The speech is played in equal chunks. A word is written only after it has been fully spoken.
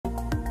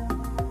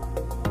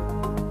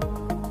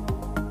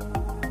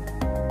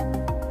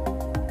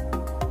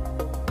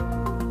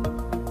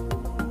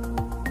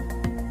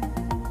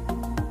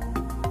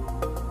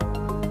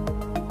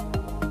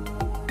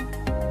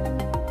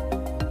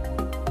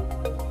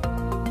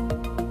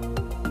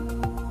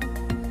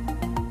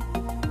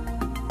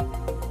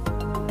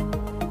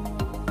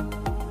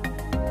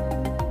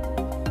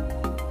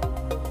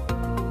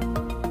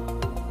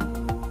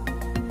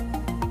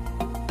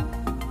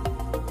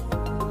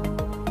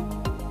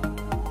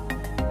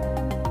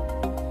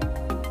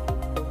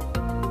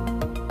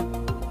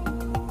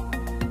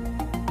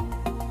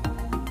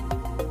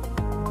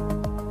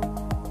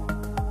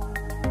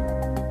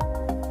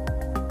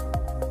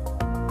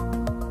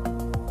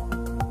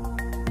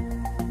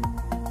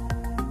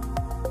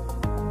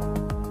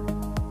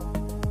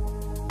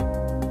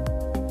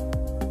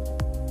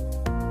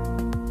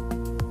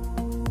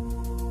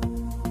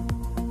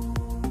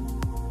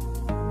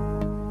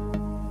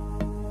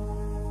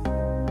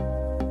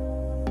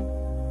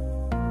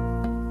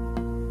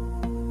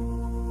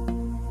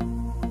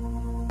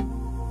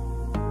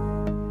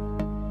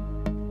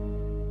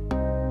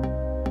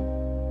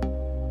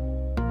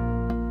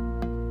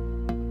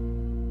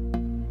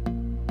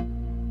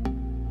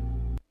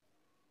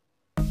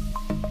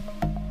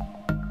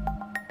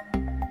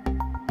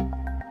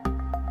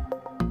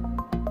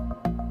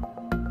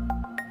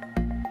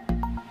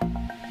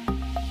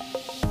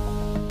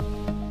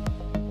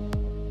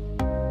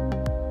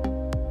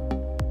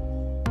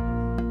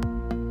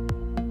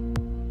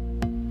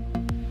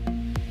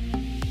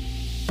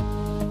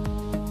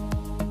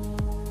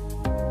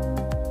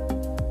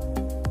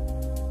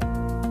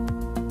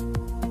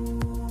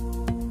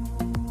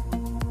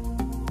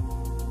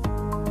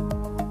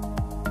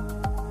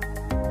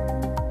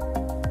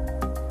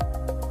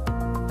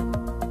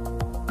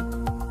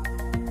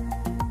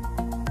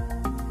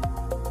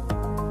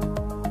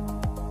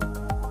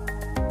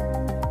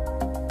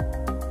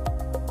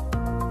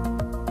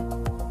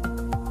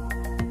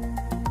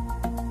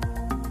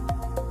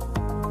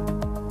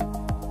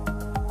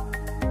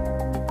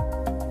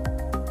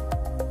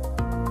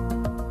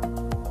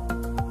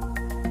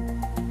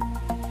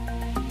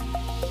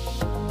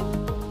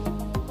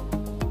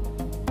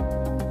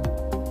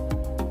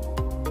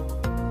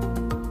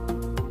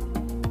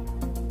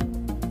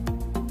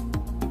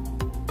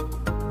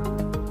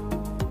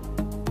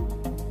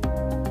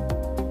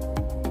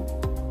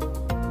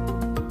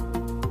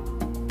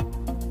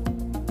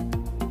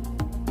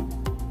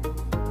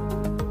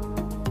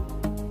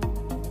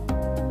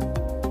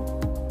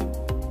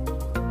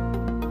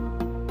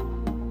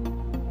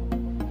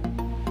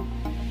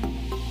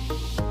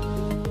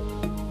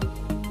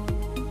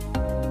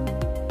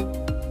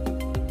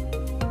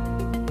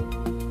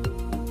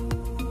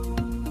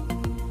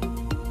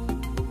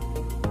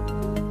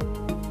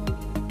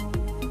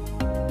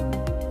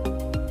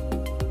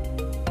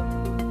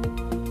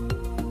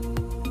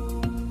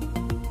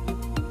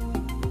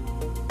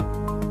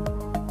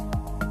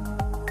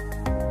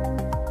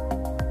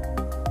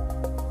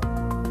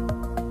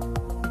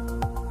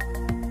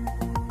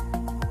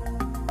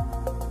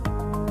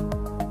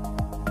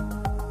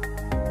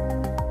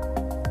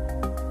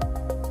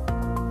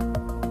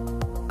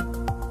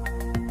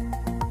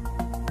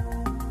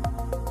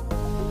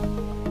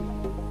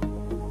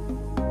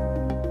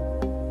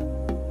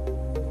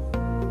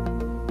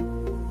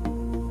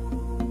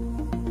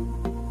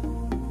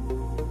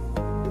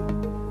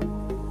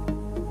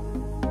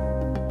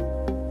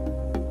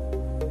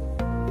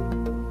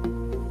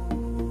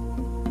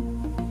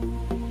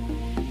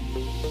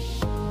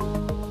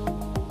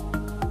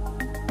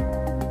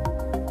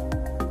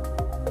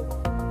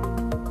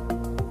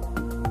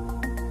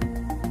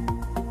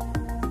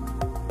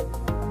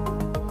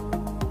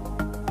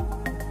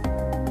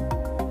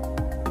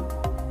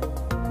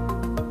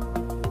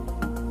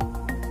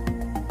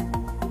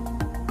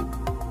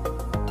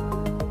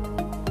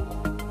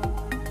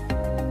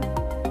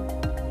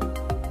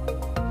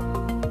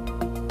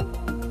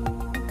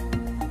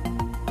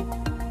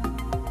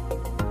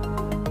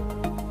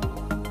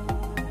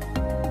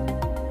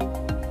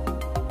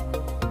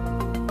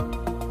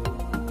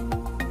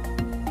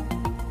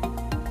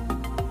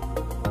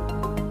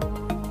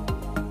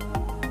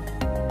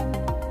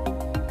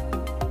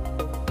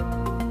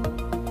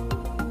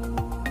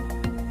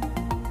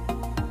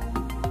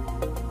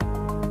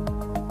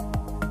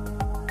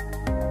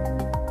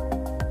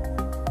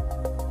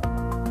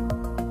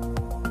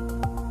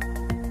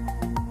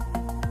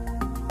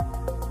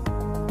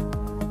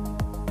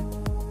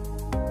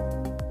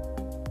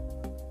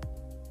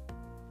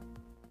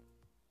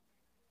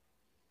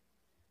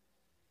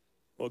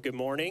Well, good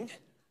morning.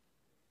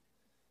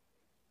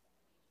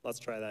 Let's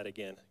try that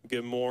again.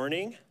 Good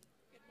morning.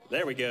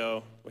 There we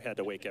go. We had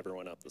to wake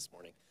everyone up this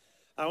morning.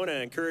 I want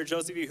to encourage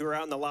those of you who are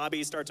out in the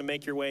lobby, start to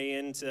make your way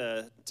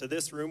into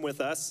this room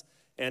with us.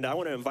 And I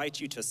want to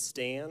invite you to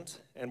stand,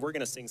 and we're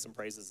going to sing some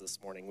praises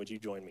this morning. Would you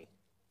join me?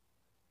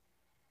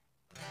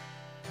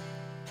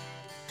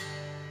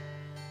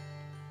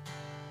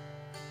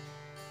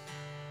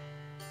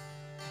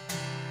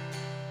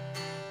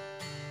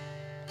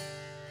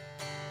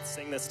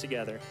 Sing this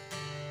together.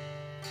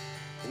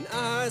 And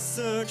I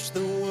searched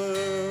the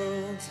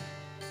world,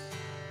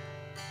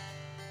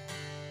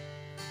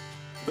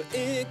 but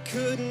it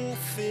couldn't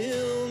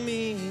fill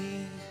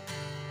me.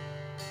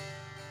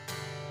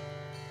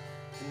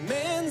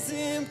 Man's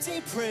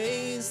empty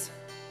praise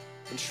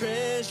and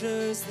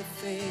treasures that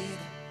fade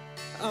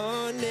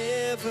are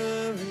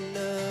never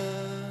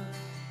enough.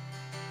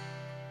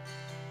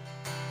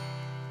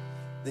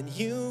 Then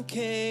you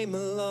came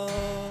along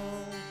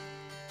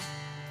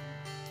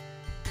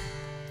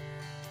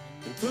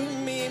and put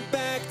me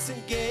back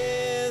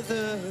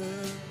together.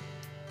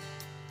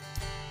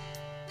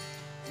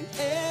 And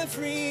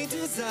every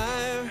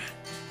desire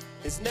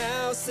is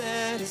now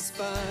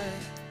satisfied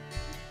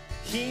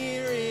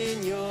here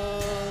in your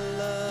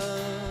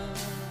love.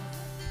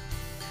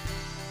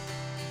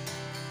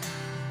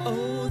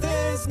 Oh,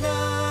 there's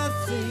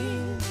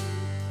nothing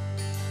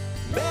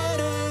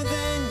better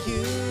than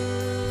you.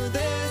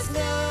 There's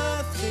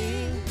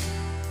nothing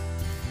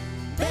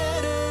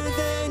better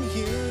than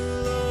you,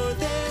 Lord.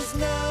 There's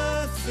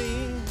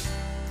nothing,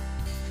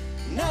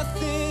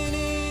 nothing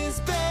is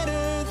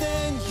better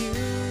than you.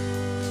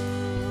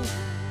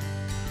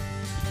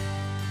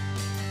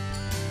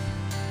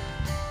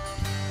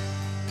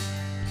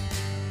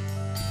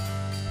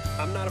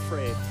 I'm not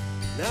afraid.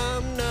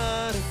 I'm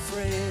not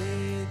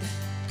afraid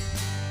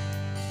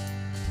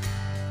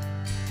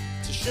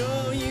to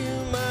show you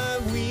my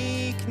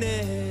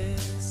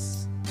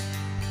weakness,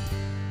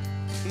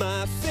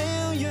 my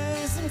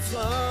failures and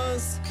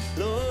flaws.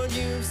 Lord,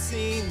 you've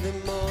seen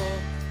them all,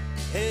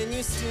 and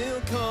you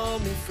still call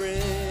me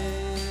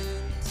friend.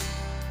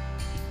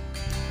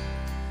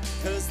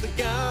 'Cause the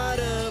God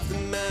of the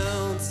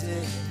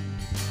mountain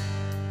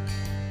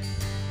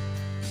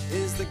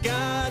is the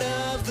God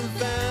of the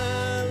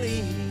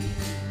valley.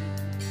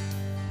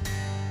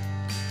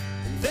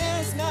 And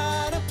there's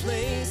not a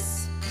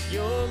place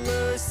your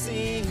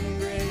mercy and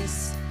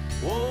grace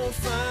won't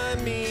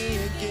find me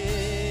again.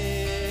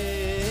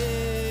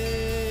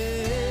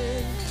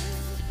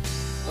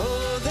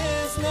 Oh,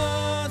 there's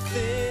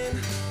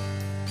nothing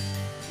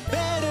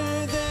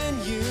better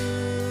than you.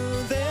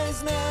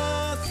 There's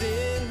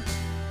nothing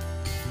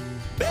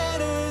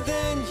better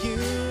than you,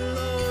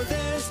 Lord.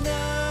 There's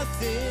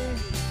nothing,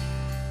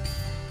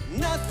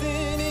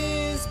 nothing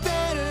is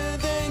better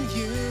than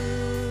you.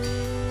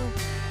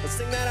 Let's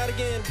sing that out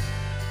again.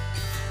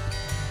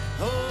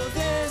 Oh,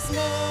 there's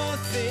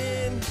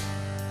nothing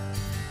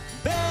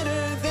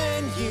better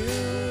than you.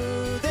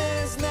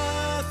 There's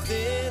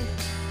nothing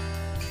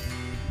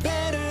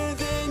better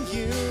than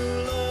you,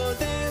 Lord.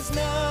 There's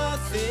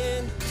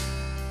nothing,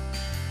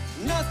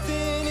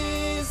 nothing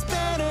is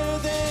better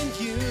than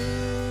you.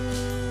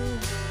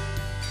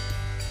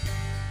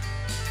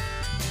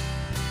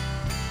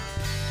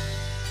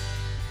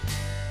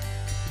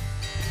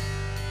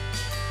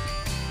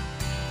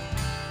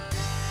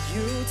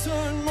 You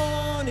turn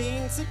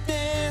mourning to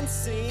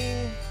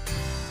dancing.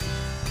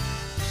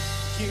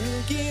 You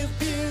give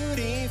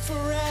beauty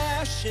for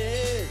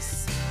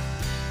ashes.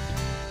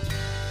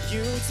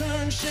 You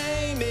turn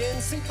shame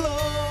into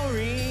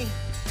glory.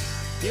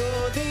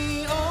 You're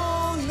the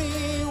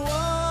only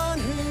one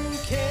who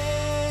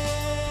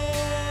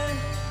can.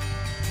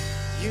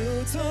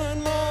 You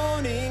turn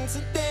mourning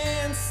to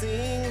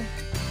dancing.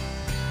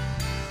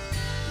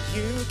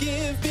 You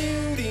give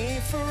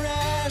beauty for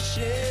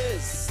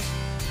ashes.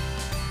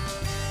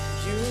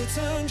 You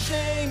turn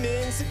shame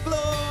into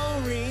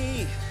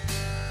glory.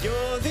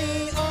 You're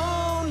the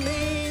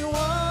only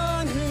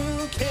one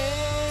who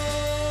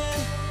can.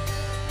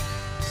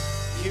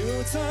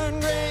 You turn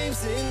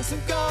graves into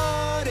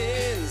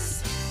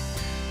gardens.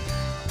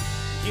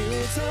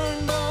 You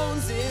turn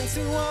bones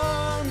into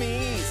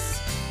armies.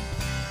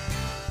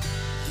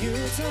 You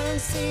turn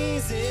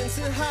seas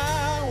into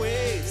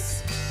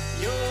highways.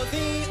 You're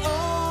the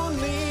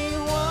only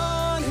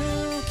one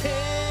who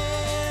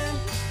can.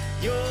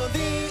 You're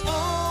the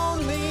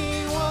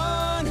only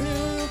one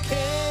who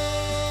can.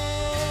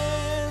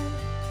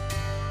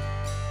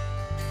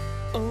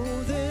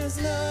 Oh, there's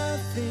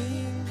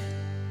nothing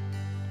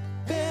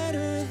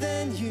better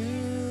than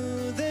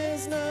you.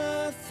 There's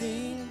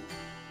nothing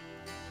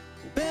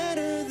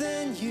better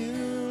than you,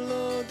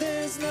 Lord.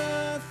 There's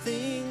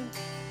nothing,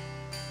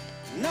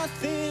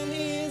 nothing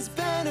is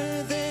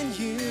better than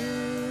you.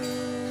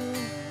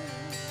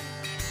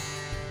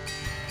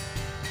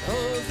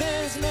 Oh,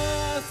 there's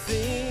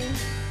nothing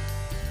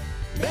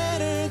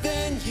better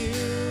than you.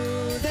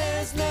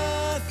 There's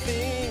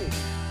nothing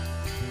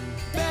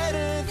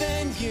better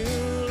than you,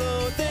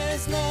 Lord.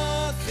 There's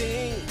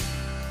nothing,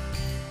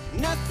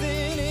 nothing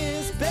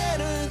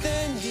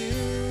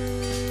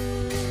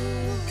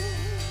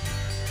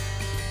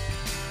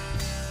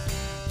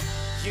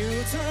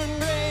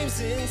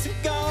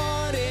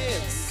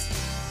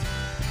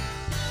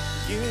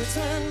You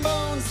turn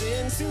bones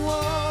into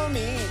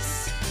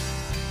armies.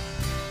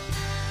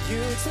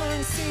 You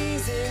turn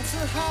seas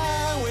into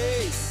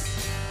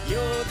highways.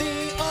 You're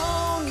the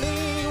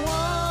only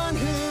one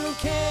who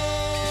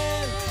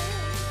can.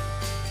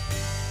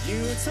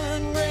 You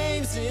turn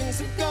graves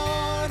into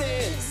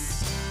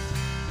gardens.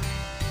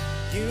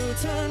 You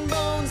turn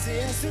bones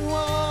into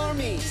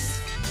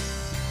armies.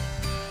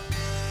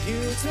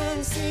 You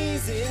turn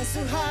seas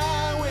into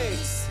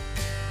highways.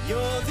 You're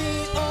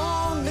the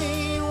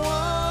only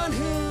one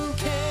who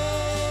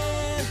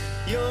can.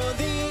 You're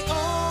the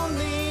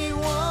only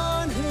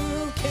one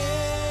who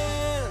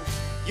can.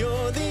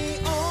 You're the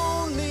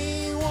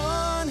only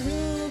one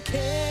who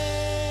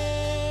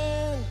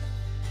can.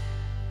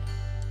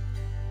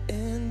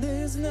 And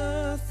there's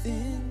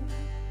nothing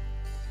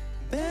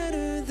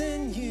better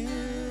than you.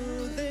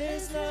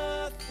 There's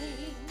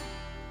nothing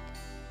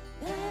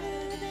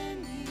better than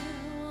you.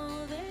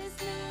 Oh,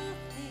 there's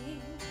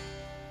nothing.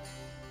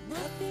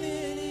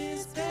 Nothing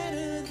is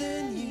better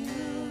than you.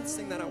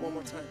 Sing that out one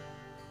more time.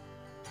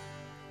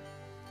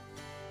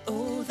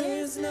 Oh,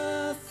 there's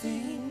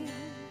nothing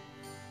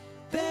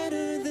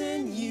better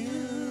than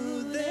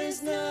you.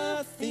 There's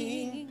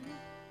nothing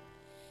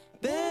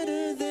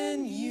better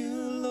than you,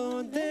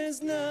 Lord.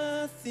 There's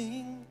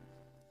nothing.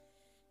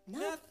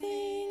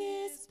 Nothing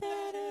is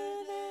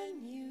better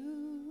than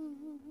you.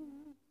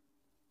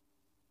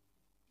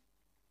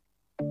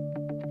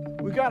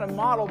 We got a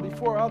model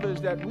before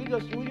others that we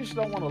just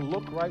don't want to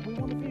look right. We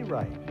want to be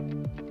right.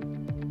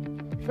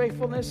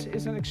 Faithfulness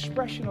is an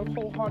expression of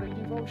wholehearted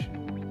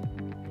devotion.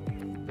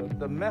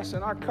 The mess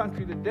in our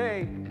country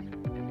today,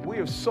 we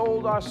have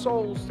sold our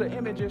souls to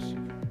images,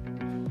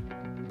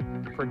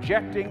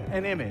 projecting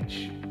an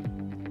image.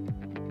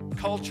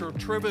 Culture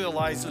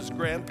trivializes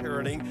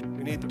grandparenting.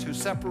 We need to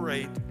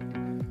separate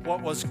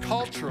what was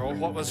cultural,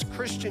 what was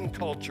Christian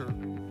culture,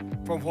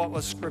 from what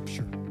was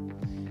Scripture.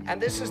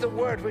 And this is the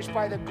word which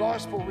by the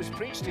gospel was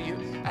preached to you.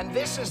 And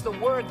this is the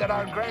word that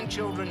our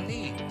grandchildren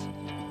need.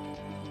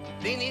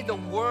 They need the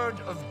word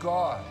of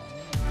God.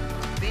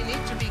 They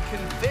need to be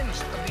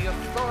convinced of the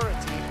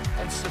authority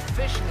and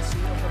sufficiency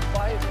of the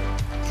Bible.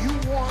 You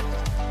want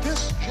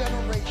this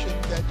generation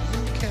that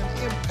you can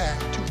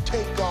impact to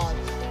take God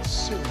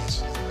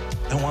seriously.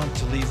 I want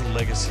to leave a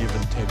legacy of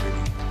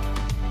integrity.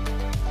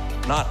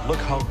 Not look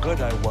how good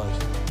I was,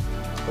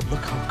 but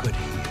look how good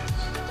he is.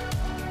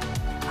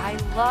 I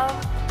love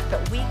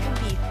that we can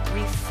be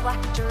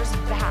reflectors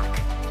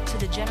back to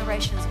the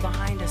generations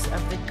behind us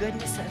of the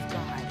goodness of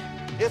God.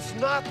 It's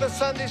not the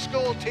Sunday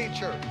school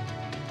teacher.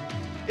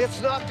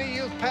 It's not the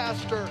youth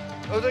pastor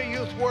or the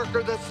youth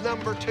worker that's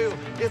number two.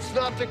 It's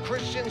not the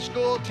Christian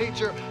school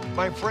teacher.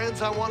 My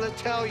friends, I want to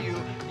tell you,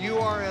 you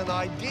are an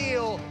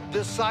ideal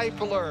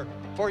discipler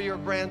for your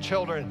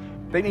grandchildren.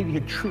 They need to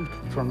hear truth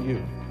from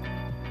you.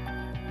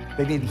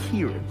 They need to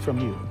hear it from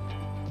you.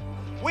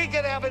 We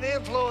can have an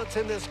influence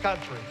in this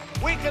country.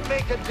 We can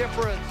make a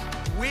difference.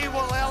 We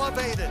will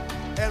elevate it,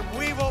 and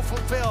we will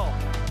fulfill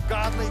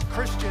godly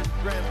Christian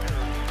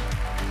grandparenting.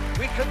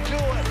 We can do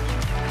it.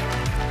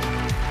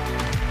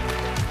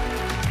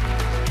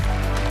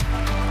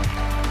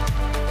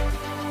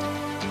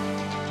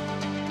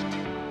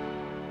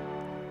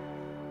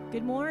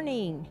 Good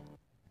morning.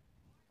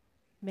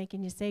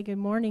 Making you say good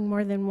morning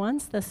more than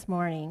once this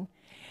morning.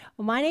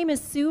 Well, my name is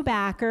Sue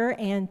Backer,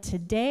 and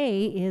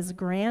today is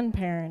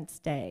Grandparents'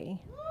 Day.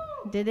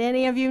 Did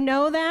any of you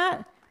know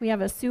that? We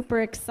have a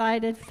super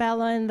excited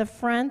fella in the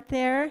front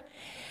there.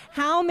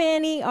 How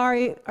many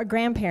are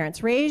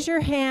grandparents? Raise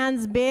your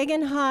hands big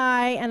and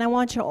high, and I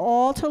want you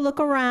all to look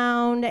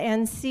around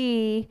and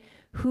see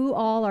who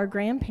all are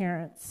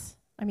grandparents.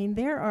 I mean,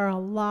 there are a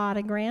lot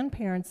of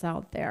grandparents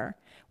out there.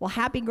 Well,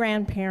 happy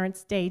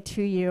Grandparents' Day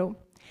to you.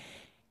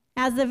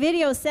 As the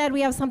video said,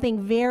 we have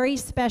something very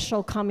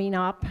special coming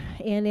up,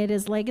 and it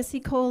is Legacy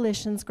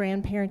Coalition's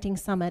Grandparenting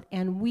Summit,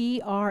 and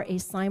we are a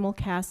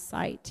simulcast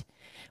site.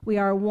 We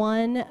are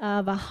one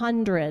of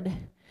 100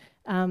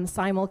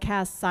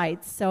 simulcast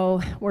sites,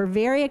 so we're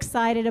very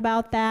excited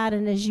about that,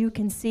 and as you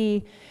can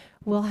see,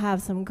 we'll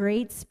have some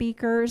great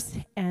speakers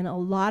and a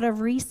lot of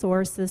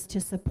resources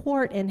to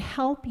support and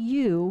help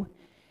you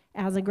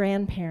as a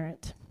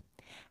grandparent.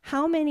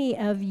 How many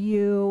of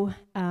you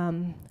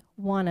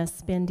want to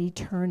spend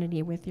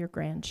eternity with your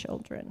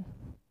grandchildren?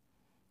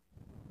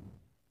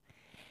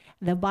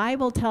 The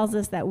Bible tells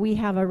us that we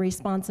have a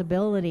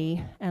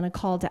responsibility and a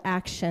call to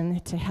action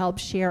to help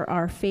share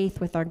our faith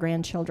with our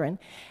grandchildren.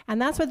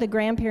 And that's what the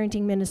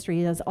grandparenting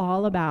ministry is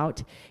all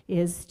about,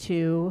 is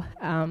to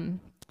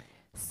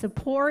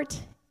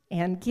support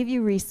and give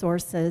you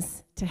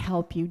resources to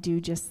help you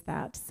do just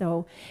that.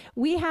 So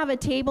we have a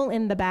table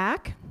in the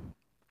back.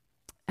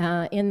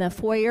 In the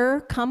foyer,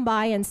 come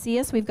by and see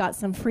us. We've got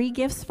some free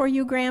gifts for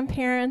you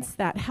grandparents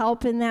that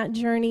help in that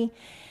journey.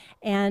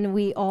 And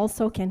we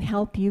also can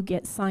help you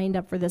get signed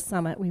up for the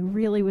summit. We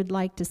really would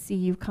like to see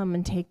you come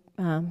and take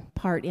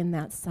part in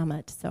that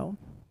summit. So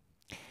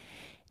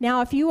now,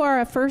 if you are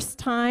a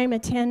first-time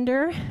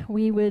attender,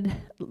 we would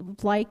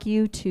like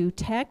you to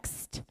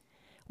text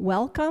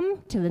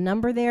welcome to the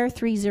number there,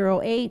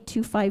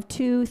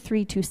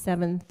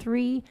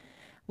 308-252-3273.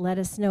 Let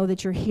us know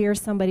that you're here.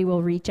 Somebody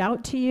will reach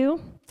out to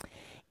you.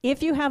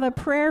 If you have a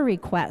prayer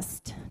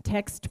request,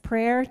 text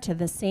prayer to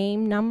the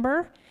same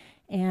number.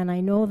 And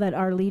I know that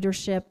our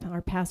leadership,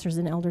 our pastors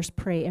and elders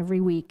pray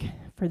every week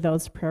for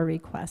those prayer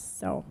requests.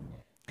 So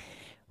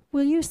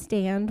will you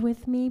stand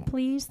with me,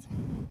 please?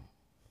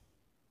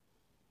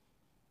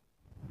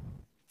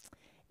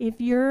 If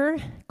you're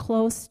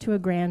close to a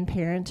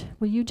grandparent,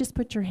 will you just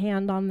put your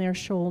hand on their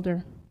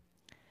shoulder?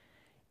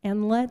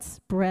 And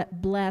let's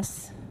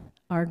bless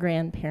our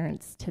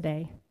grandparents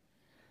today.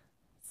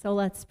 So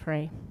let's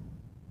pray.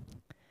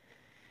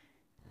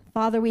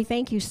 Father, we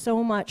thank you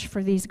so much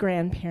for these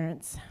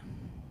grandparents.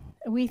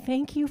 We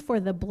thank you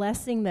for the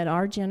blessing that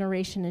our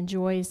generation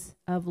enjoys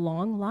of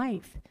long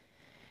life,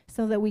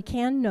 so that we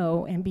can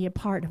know and be a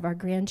part of our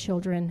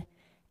grandchildren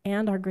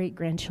and our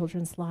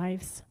great-grandchildren's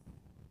lives.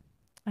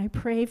 I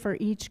pray for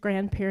each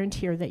grandparent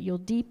here that you'll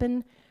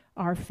deepen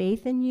our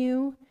faith in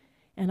you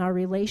and our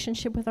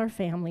relationship with our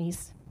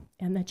families,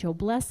 and that you'll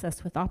bless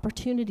us with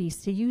opportunities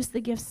to use the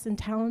gifts and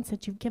talents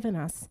that you've given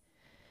us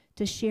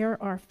to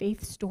share our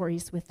faith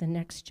stories with the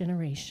next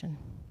generation.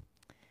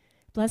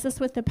 Bless us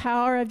with the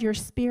power of your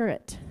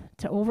Spirit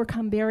to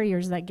overcome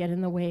barriers that get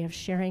in the way of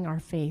sharing our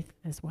faith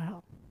as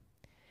well.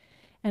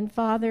 And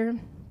Father,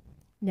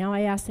 now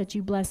I ask that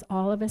you bless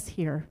all of us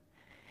here.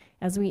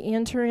 As we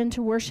enter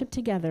into worship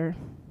together,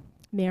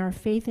 may our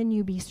faith in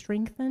you be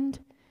strengthened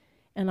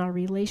and our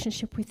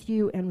relationship with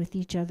you and with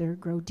each other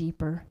grow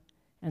deeper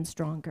and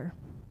stronger.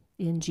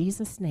 In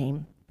Jesus'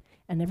 name.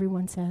 And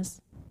everyone says,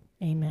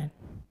 amen.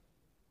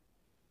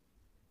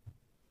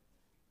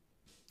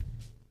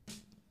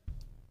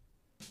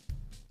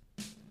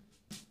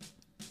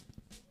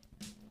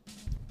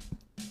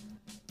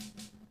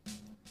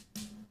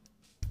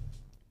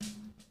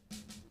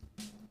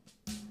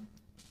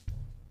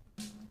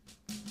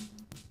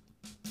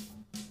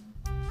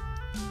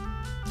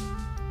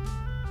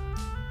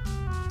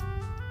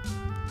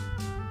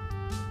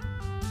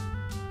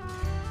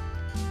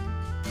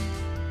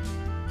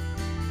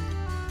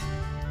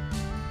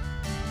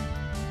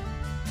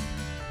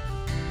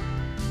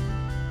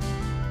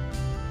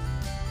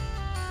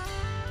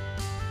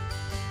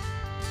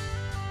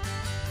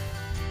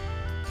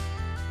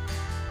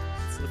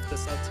 Lift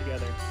this up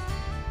together.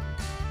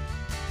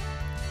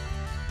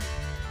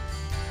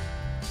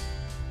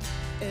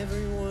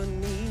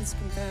 Everyone needs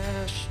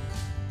compassion,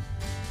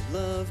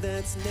 love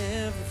that's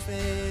never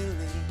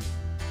failing.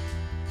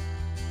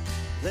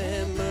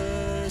 Let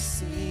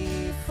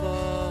mercy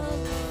fall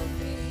on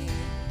me.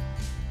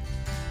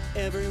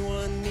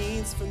 Everyone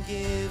needs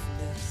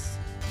forgiveness,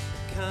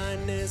 the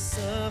kindness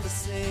of a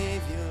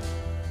Savior,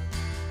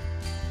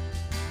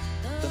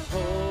 the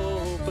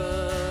hope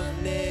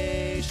of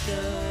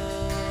nations.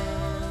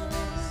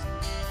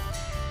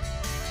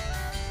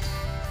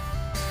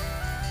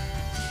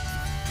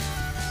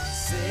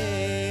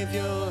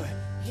 Savior,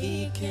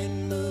 he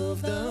can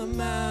move the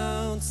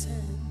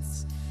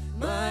mountains.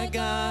 My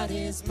God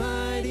is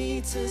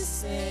mighty to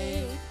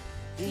save.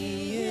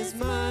 He is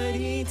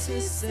mighty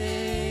to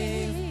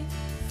save.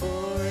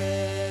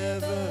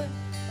 Forever,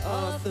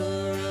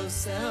 author of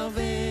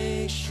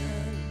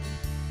salvation.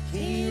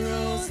 He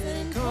rose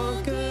and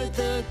conquered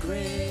the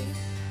grave.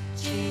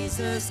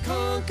 Jesus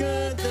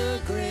conquered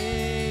the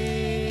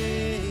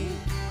grave.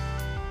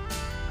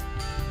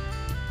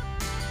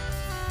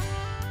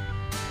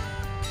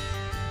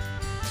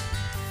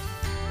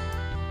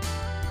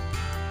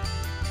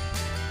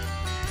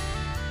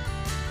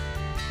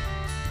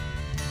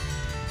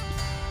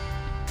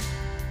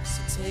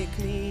 Take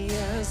me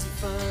as you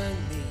find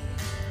me,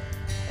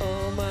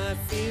 all my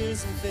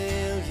fears and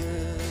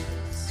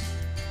failures.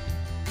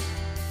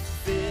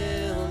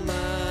 Fill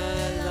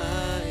my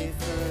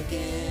life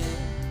again.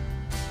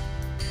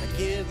 I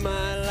give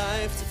my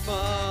life to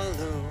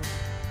follow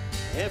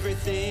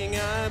everything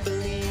I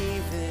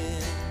believe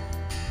in.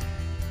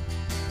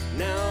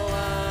 Now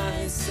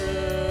I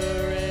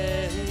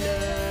surrender,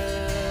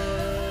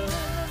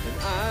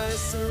 and I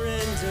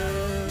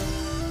surrender.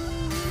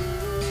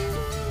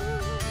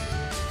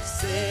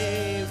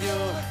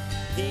 Savior,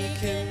 he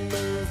can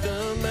move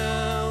the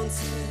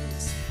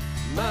mountains.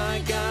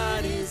 My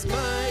God is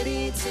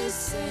mighty to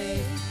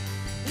save.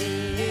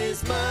 He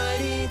is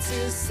mighty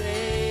to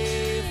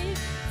save.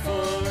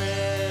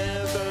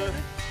 Forever,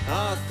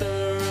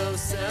 author of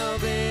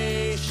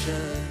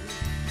salvation.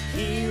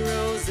 He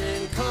rose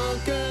and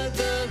conquered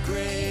the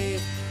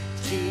grave.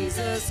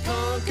 Jesus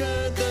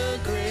conquered the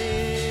grave.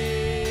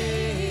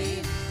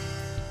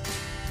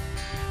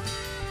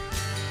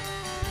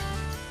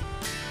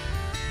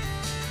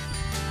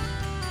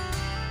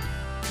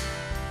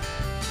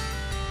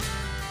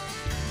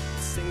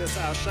 Sing this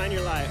out. Shine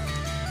your light.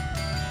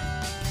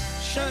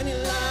 Shine your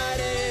light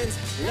and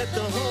let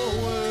the whole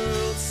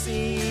world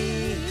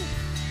see.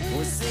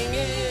 We're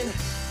singing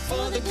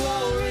for the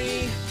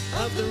glory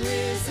of the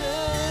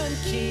risen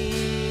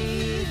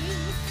King.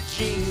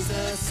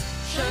 Jesus,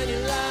 shine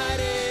your light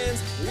and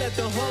let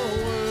the whole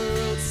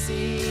world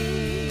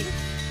see.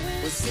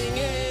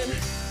 singing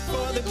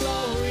for the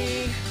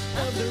glory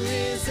of the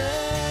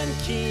risen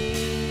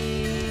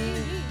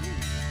King.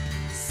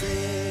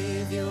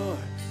 Savior,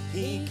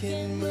 he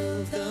can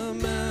move the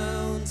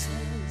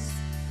mountains.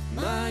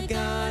 My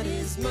God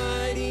is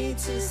mighty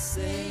to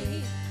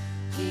save.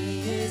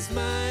 He is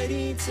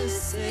mighty to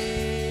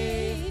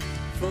save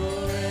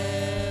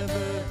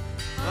forever.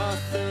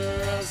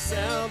 Author of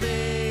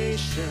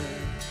salvation,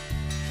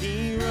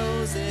 he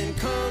rose and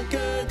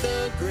conquered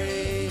the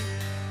grave.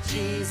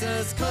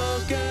 Jesus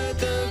conquered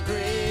the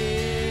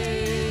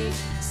grave.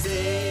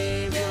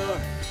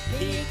 Savior,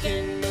 he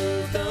can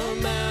move the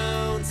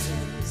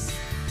mountains.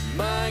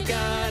 My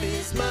God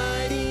is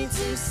mighty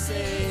to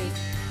save.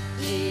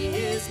 He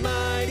is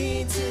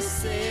mighty to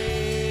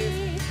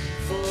save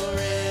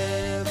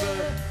forever.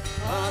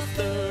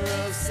 Author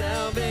of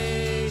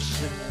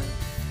salvation,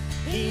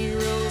 he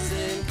rose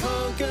and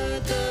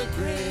conquered the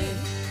grave.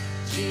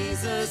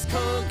 Jesus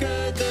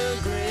conquered the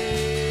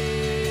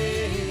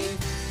grave.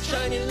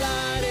 Shine your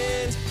light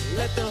and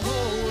let the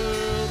whole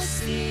world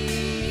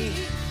see.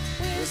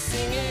 We're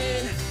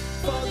singing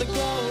for the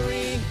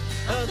glory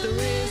of the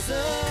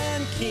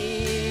risen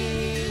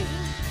King.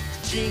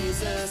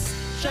 Jesus,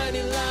 shine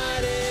your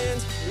light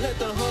and let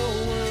the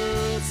whole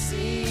world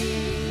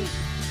see.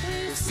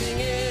 We're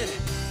singing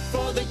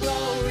for the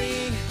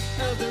glory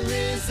of the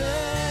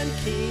risen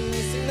King.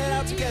 Sing that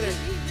out together.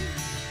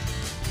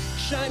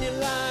 Shine your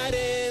light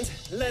and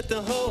let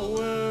the whole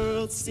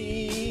world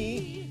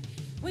see.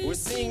 We're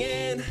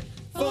singing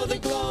for the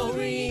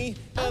glory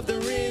of the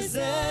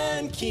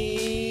risen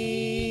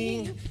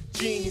King.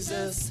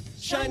 Jesus,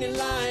 shine your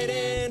light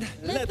and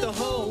let the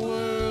whole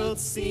world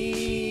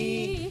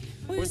see.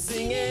 We're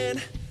singing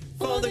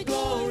for the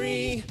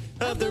glory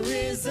of the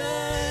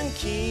risen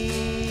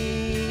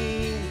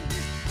King.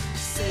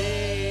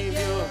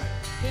 Savior,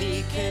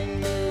 he can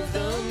move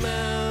the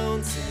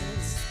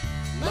mountains.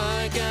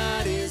 My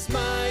God is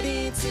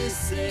mighty to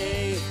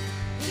save.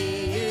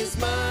 He is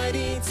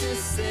mighty to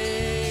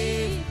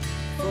save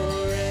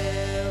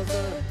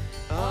forever.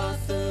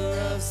 Author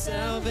of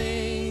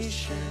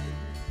salvation,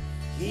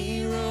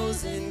 he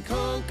rose and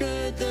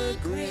conquered the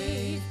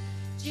grave.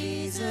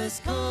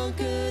 Jesus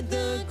conquered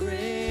the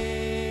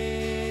grave.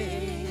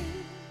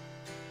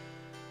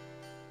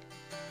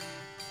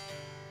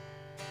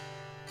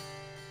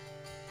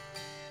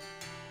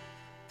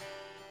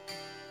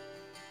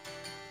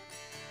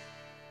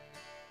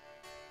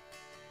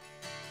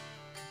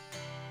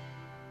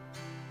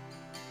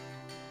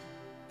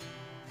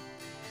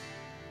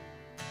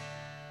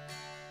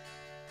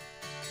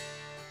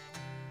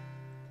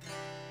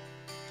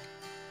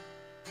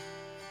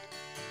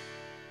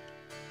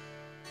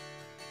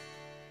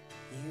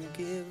 You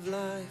give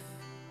life,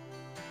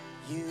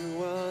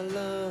 you are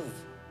love,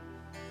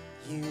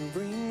 you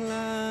bring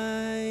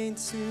light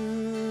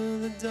to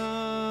the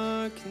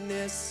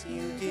darkness,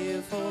 you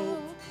give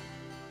hope,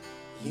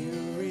 you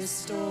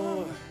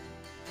restore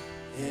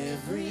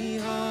every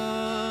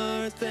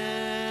heart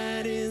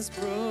that is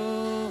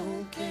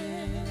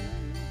broken.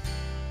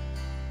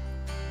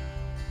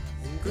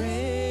 And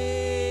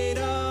great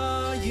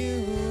are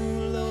you,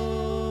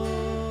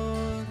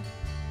 Lord.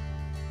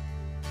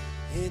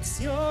 It's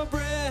your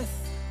breath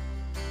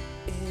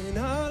in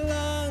our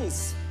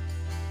lungs,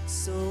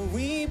 so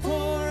we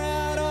pour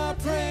out our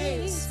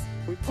praise.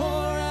 We pour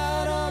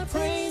out our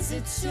praise.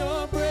 It's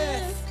your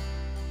breath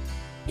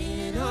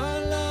in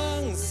our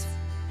lungs,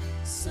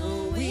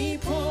 so we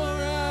pour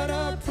out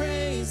our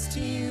praise to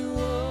you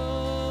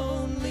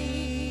only.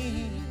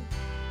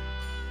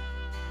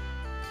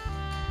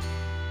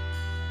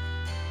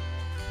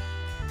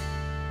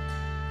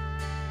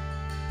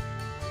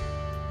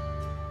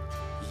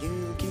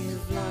 You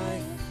give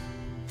life,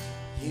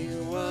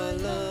 you are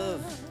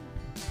love,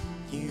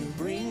 you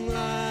bring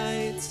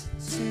light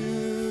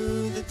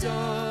to the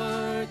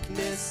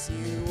darkness,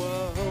 you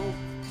are hope,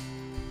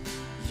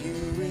 you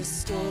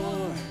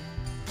restore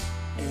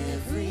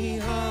every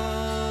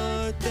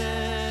heart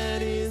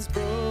that is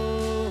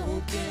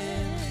broken.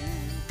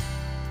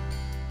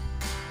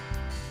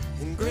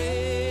 And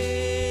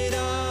great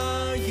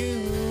are you,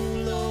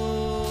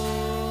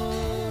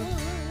 Lord.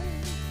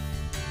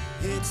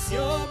 It's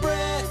your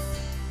breath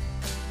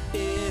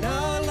in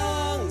our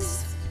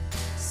lungs,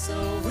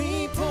 so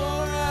we pour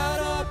out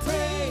our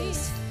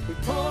praise. We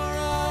pour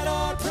out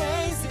our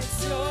praise.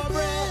 It's your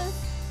breath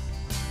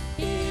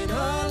in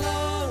our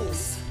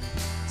lungs,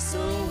 so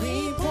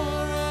we pour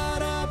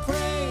out our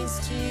praise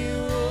to you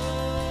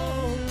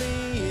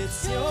only.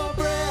 It's your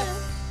breath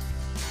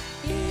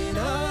in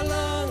our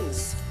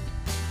lungs,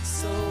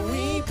 so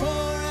we pour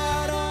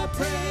out our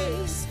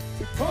praise.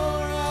 We pour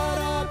out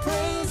our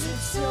praise.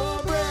 It's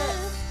your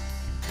breath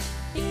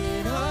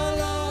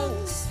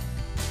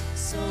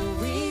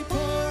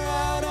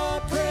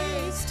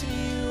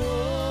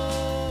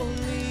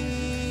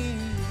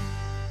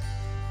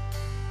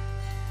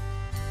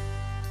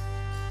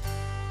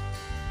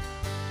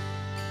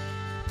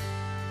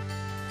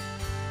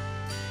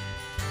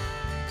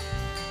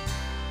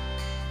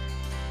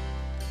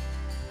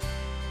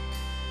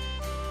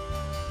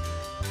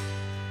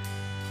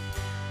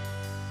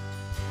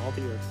all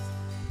the earth.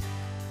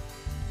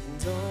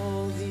 And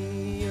all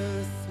the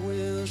earth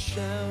will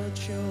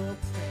shout your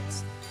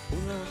praise.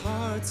 When our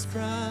hearts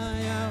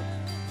cry out,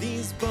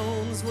 these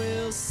bones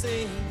will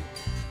sing.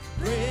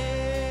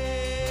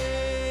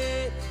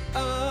 Great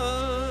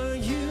are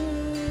you,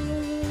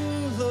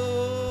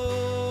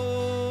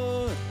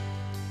 Lord.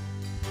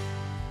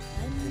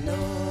 And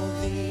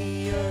all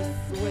the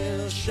earth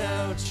will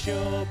shout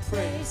your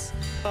praise.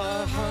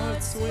 Our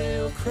hearts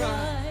will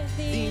cry,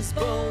 these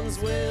bones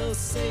will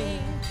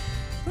sing.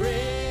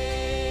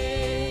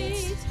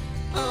 Great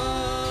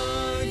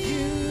are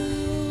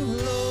you,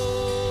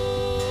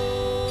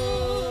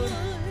 Lord.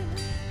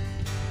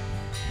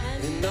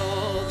 And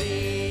all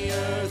the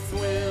earth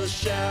will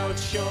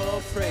shout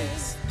your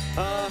praise.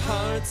 Our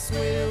hearts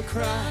will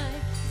cry,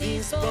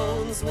 these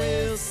bones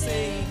will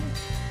sing.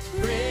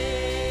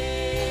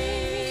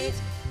 Great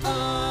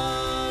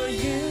are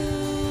you,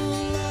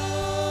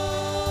 Lord.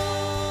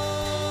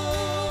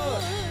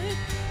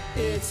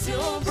 It's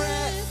your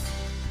breath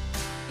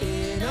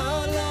in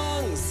our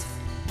lungs,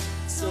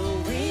 so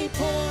we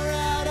pour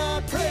out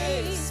our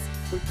praise.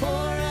 We pour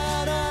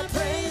out our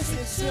praise.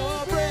 It's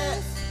your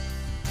breath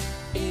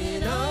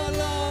in our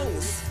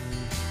lungs,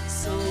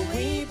 so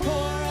we pour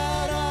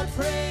out our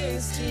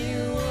praise to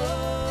you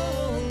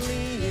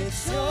only.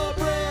 It's your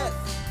breath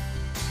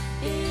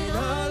in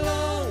our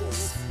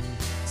lungs,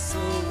 so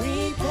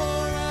we pour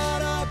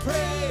out our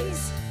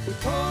praise. We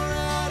pour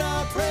out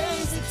our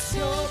praise. It's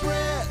your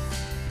breath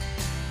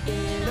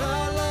in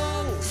our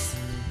lungs,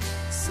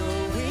 so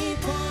we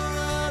pour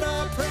out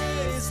our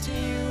praise to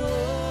you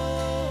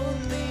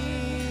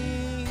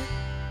only.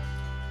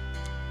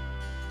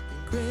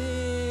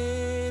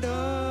 Great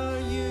are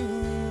you,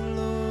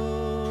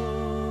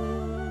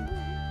 Lord.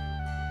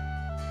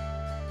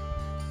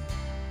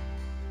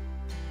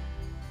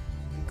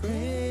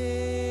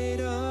 Great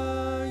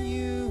are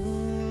you,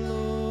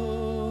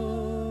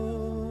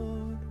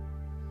 Lord.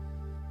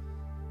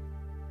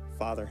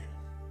 Father,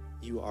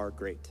 you are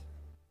great,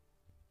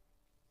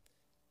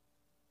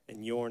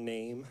 and your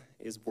name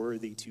is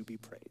worthy to be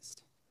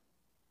praised.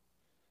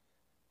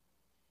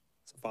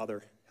 So,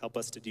 Father, help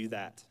us to do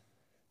that,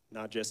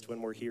 not just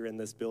when we're here in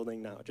this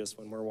building, not just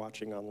when we're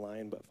watching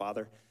online, but,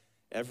 Father,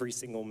 every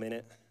single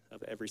minute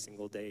of every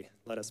single day,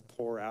 let us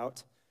pour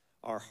out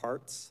our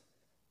hearts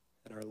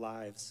and our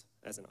lives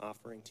as an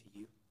offering to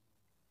you.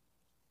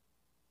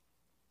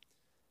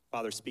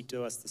 Father, speak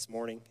to us this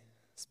morning.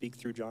 Speak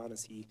through John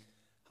as he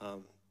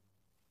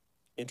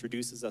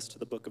introduces us to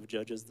the book of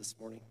Judges this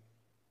morning.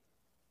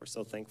 We're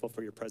so thankful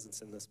for your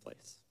presence in this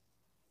place.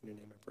 In your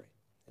name I pray.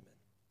 Amen.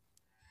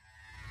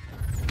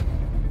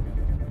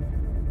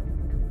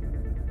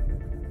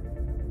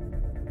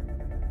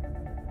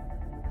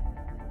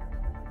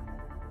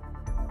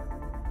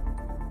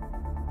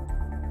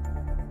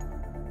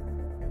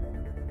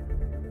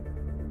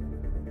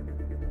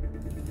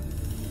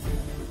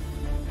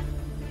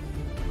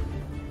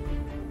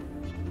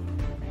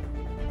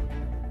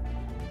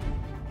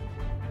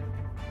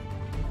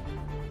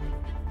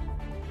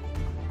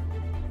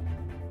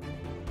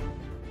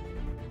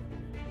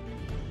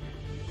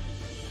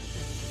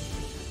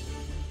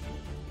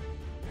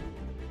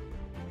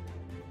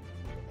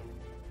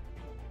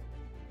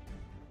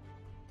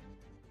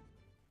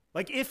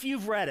 Like, if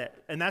you've read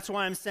it, and that's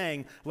why I'm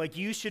saying, like,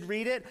 you should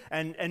read it,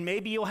 and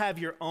maybe you'll have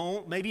your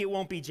own, maybe it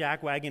won't be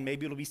jackwagon,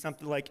 maybe it'll be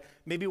something like,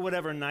 maybe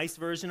whatever nice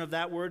version of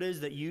that word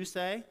is that you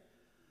say.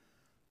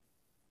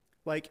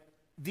 Like,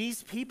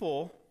 these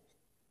people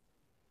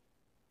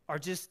are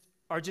just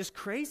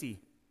crazy.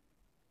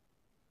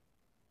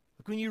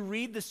 Like, when you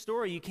read the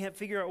story, you can't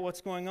figure out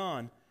what's going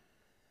on.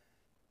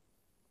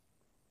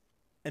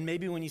 And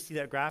maybe when you see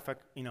that graphic,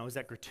 is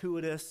that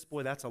gratuitous?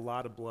 Boy, that's a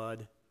lot of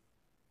blood.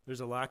 There's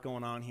a lot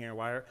going on here.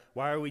 Why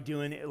are we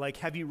doing it? Like,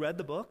 have you read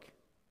the book?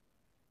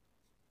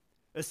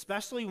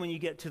 Especially when you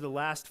get to the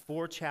last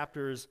 4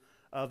 chapters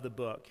of the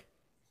book.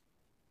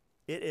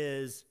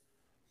 It's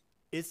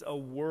a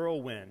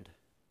whirlwind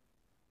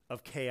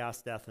of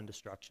chaos, death, and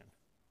destruction.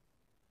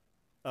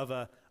 Of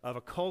a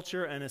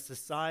culture and a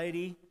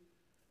society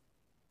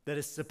that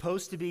is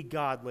supposed to be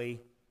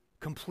godly,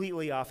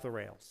 completely off the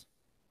rails.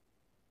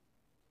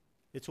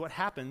 It's what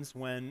happens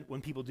when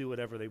people do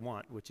whatever they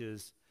want, which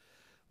is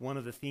one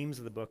of the themes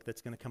of the book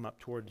that's going to come up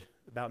toward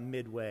about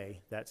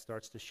midway that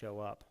starts to show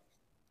up.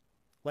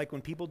 Like, when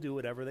people do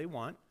whatever they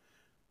want,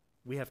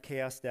 we have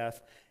chaos,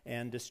 death,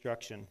 and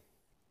destruction.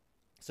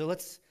 So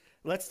let's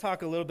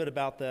talk a little bit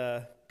about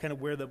the kind of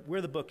where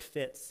the book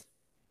fits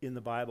in the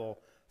Bible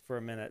for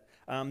a minute.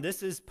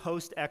 This is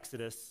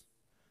post-Exodus.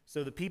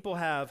 So the people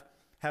have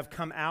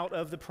come out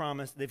of the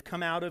promise. They've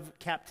come out of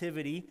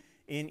captivity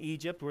in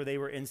Egypt, where they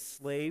were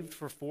enslaved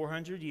for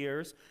 400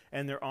 years,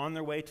 and they're on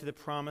their way to the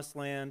promised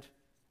land.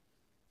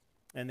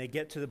 And they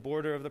get to the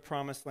border of the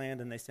promised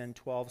land, and they send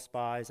 12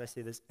 spies. I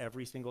say this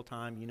every single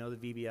time. You know the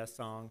VBS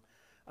song.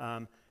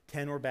 10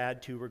 were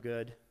bad, 2 were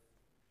good.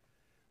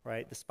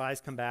 Right? The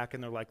spies come back,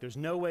 and they're like, there's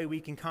no way we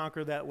can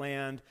conquer that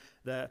land.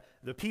 The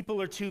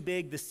people are too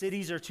big. The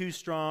cities are too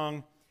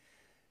strong.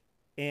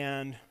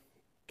 And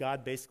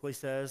God basically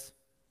says,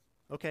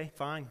 okay,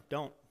 fine,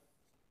 don't.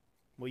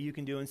 What you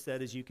can do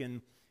instead is you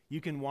can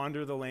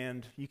wander the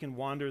land, you can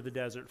wander the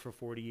desert for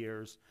 40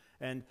 years.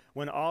 And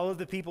when all of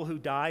the people who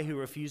die who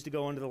refuse to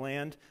go into the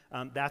land,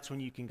 that's when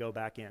you can go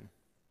back in.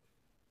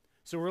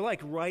 So we're like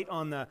right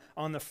on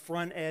the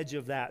front edge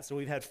of that. So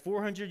we've had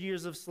 400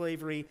 years of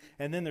slavery,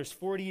 and then there's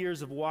 40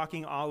 years of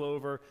walking all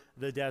over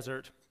the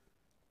desert.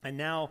 And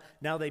now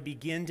they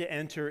begin to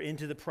enter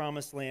into the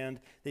promised land.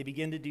 They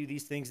begin to do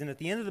these things. And at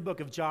the end of the book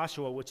of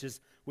Joshua, which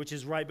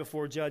is right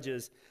before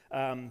Judges,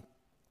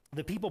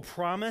 the people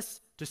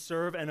promise to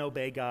serve and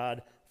obey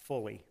God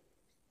fully.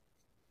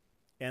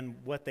 And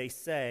what they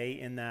say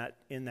in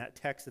that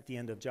text at the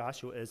end of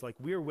Joshua is like,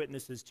 we're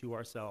witnesses to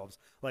ourselves.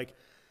 Like,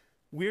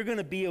 we're going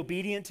to be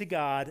obedient to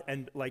God,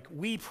 and like,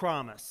 we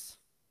promise.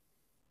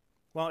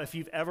 Well, if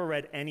you've ever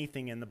read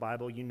anything in the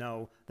Bible, you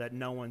know that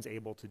no one's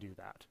able to do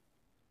that.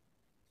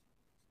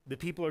 The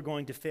people are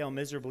going to fail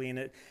miserably in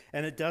it,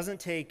 and it doesn't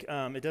take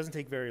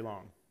very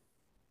long.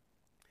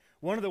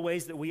 One of the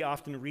ways that we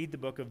often read the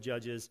book of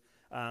Judges,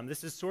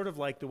 this is sort of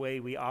like the way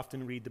we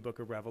often read the book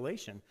of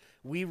Revelation.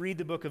 We read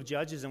the book of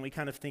Judges and we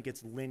kind of think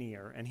it's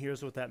linear, and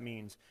here's what that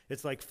means.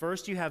 It's like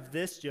first you have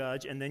this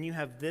judge, and then you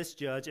have this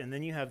judge, and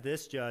then you have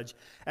this judge,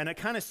 and it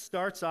kind of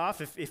starts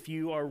off, if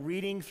you are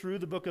reading through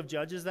the book of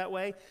Judges that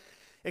way,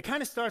 it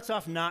kind of starts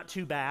off not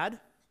too bad.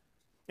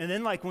 And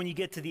then like when you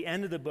get to the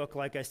end of the book,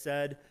 like I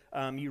said,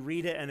 you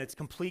read it and it's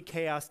complete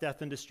chaos,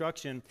 death, and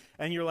destruction.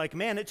 And you're like,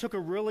 man, it took a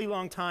really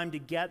long time to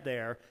get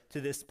there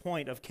to this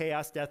point of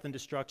chaos, death, and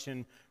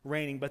destruction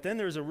reigning. But then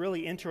there's a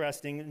really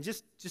interesting, and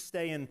just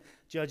stay in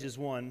Judges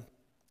 1.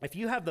 If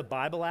you have the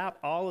Bible app,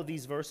 all of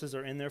these verses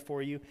are in there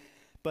for you.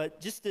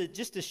 But just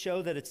to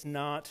show that it's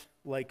not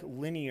like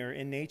linear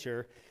in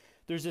nature,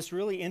 there's this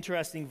really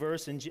interesting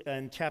verse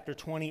in chapter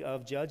 20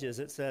 of Judges.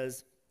 It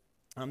says,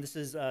 this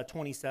is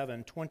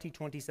 27.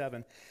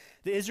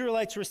 The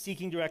Israelites were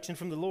seeking direction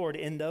from the Lord.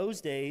 In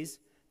those days,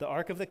 the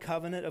Ark of the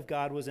Covenant of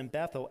God was in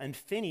Bethel, and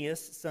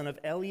Phinehas, son of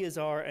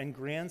Eleazar and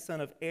grandson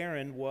of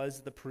Aaron,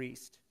 was the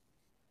priest.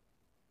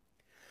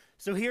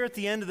 So here at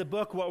the end of the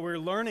book, what we're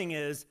learning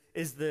is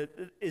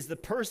the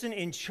person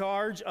in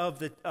charge of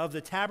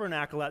the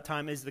tabernacle at that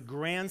time is the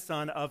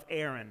grandson of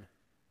Aaron,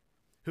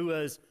 who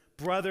was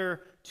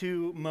brother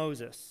to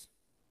Moses.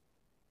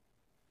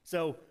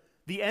 So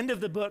the end of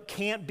the book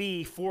can't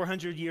be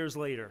 400 years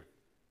later.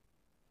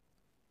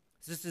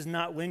 This is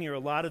not linear. A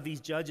lot of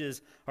these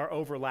judges are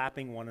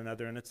overlapping one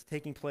another, and it's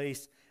taking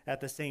place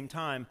at the same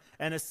time.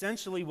 And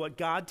essentially what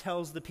God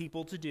tells the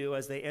people to do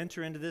as they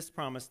enter into this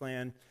promised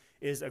land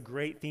is a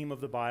great theme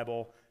of the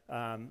Bible.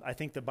 I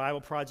think the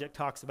Bible Project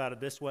talks about it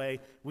this way.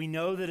 We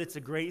know that it's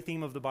a great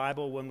theme of the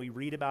Bible when we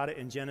read about it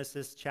in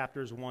Genesis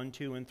chapters 1,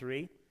 2, and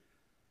 3.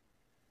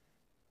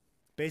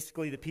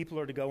 Basically, the people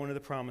are to go into the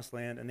promised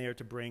land, and they are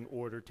to bring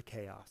order to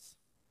chaos.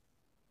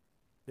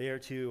 They are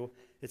to,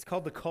 it's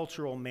called the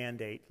cultural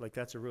mandate. Like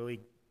it's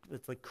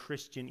like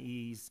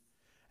Christianese.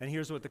 And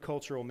here's what the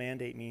cultural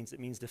mandate means. It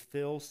means to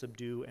fill,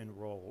 subdue, and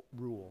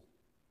rule.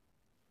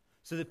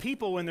 So the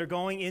people, when they're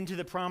going into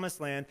the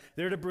promised land,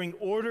 they're to bring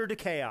order to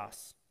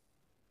chaos.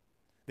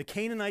 The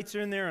Canaanites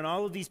are in there, and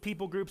all of these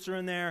people groups are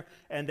in there,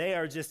 and they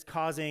are just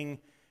causing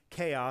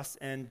chaos,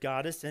 and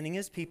God is sending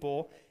his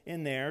people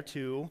in there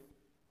to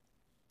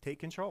take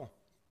control.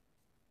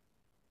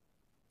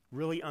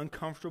 Really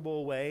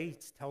uncomfortable way.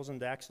 It tells them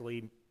to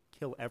actually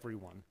kill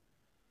everyone,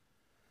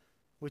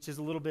 which is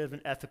a little bit of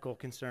an ethical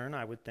concern,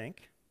 I would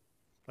think.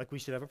 Like we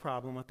should have a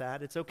problem with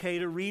that. It's okay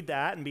to read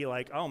that and be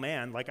like, oh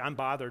man, like I'm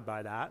bothered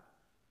by that.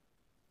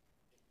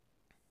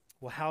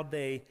 Well, how'd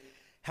they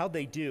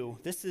do?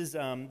 This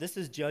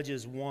is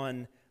Judges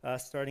 1,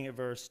 starting at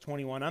verse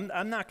 21.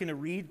 I'm not going to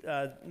read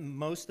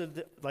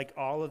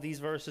all of these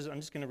verses. I'm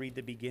just going to read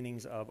the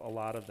beginnings of a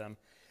lot of them.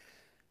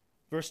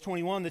 Verse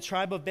 21, the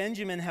tribe of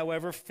Benjamin,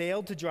 however,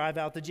 failed to drive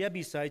out the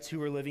Jebusites who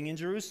were living in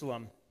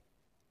Jerusalem.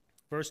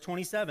 Verse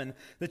 27,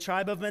 the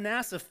tribe of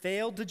Manasseh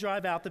failed to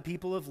drive out the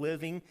people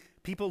living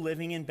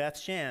in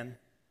Beth-shan.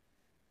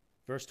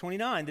 Verse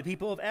 29, the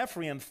people of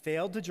Ephraim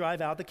failed to drive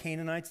out the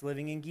Canaanites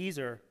living in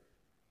Gezer.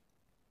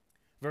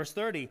 Verse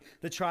 30,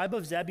 the tribe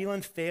of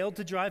Zebulun failed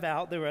to drive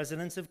out the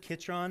residents of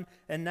Kitron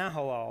and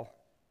Nahalal.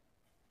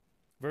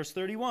 Verse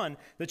 31,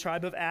 the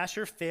tribe of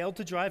Asher failed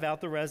to drive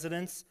out the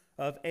residents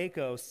of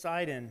Acco,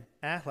 Sidon,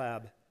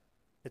 Ahlab,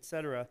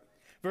 etc.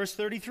 Verse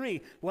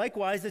 33,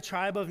 likewise the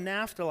tribe of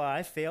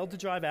Naphtali failed to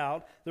drive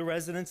out the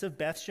residents of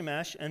Beth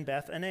Shemesh and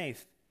Beth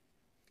Anath.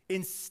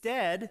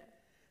 Instead,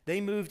 they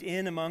moved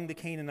in among the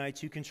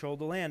Canaanites who controlled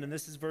the land. And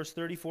this is verse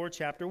 34,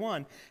 chapter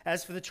 1.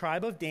 As for the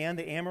tribe of Dan,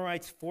 the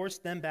Amorites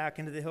forced them back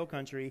into the hill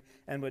country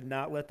and would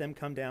not let them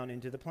come down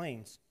into the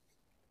plains.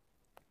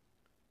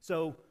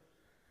 So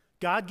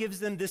God gives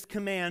them this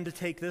command to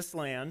take this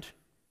land,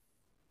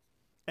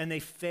 and they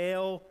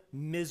fail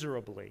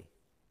miserably.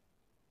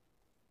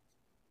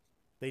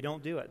 They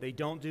don't do it. They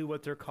don't do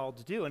what they're called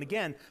to do. And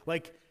again,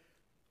 like,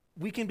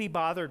 we can be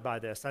bothered by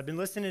this. I've been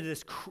listening to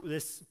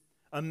this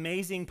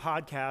amazing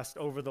podcast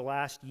over the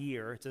last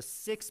year. It's a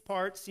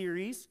 6-part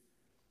series.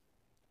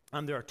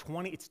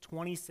 It's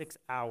 26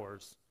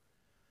 hours,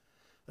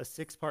 a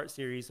 6-part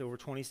series over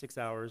 26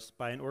 hours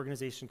by an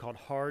organization called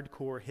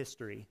Hardcore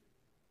History.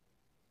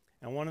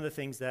 And one of the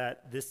things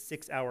that this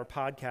 6-hour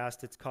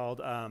podcast, it's called,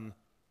 the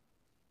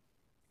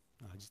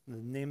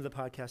name of the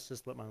podcast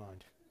just slipped my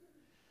mind.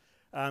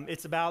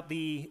 It's about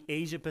the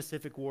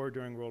Asia-Pacific War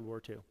during World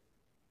War II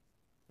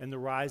and the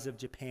rise of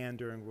Japan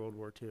during World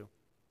War II.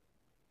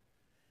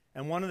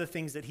 And one of the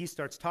things that he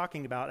starts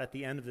talking about at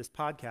the end of this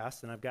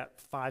podcast, and I've got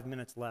 5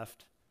 minutes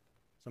left,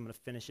 so I'm going to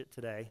finish it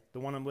today. The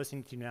one I'm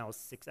listening to now is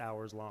 6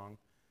 hours long.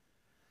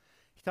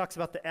 He talks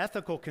about the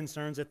ethical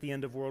concerns at the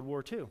end of World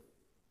War II.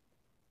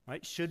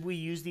 Right? Should we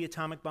use the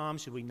atomic bomb?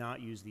 Should we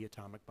not use the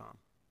atomic bomb?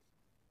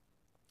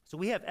 So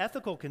we have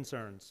ethical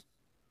concerns.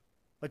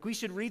 Like, we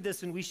should read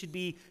this and we should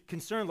be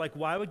concerned, like,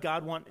 why would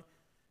God want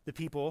the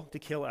people to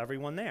kill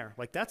everyone there?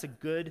 Like, that's a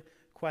good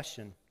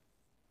question.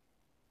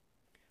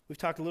 We've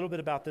talked a little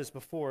bit about this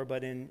before,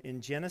 but in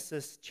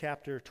Genesis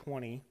chapter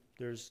 20,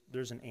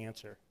 there's an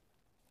answer.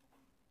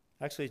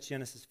 Actually, it's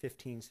Genesis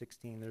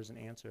 15:16. There's an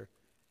answer.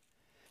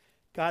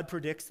 God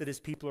predicts that his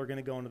people are going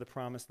to go into the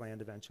promised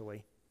land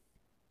eventually.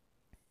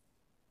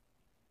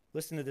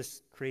 Listen to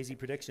this crazy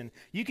prediction.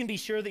 You can be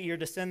sure that your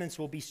descendants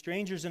will be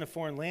strangers in a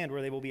foreign land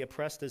where they will be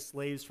oppressed as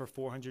slaves for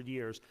 400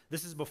 years.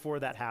 This is before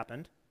that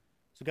happened.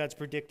 So God's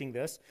predicting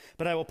this.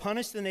 But I will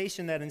punish the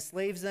nation that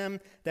enslaves them.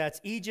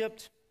 That's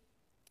Egypt.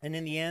 And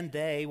in the end,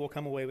 they will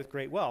come away with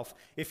great wealth.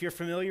 If you're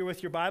familiar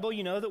with your Bible,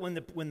 you know that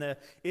when the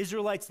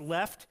Israelites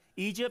left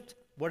Egypt,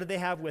 what did they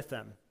have with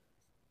them?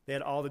 They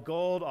had all the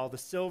gold, all the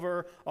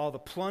silver, all the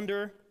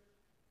plunder.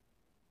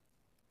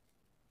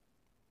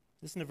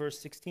 Listen to verse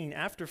 16.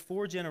 After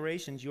 4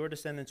 generations, your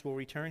descendants will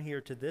return here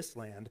to this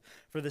land,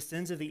 for the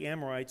sins of the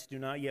Amorites do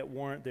not yet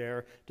warrant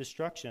their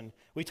destruction.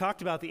 We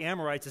talked about the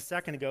Amorites a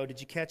second ago. Did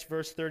you catch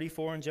verse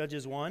 34 in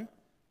Judges 1?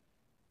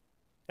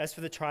 As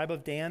for the tribe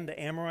of Dan, the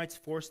Amorites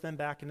forced them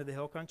back into the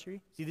hill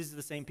country. See, these are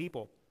the same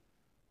people.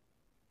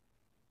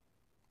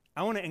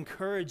 I want to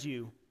encourage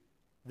you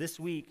this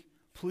week,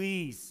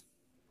 please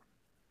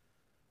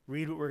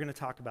read what we're going to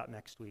talk about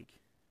next week.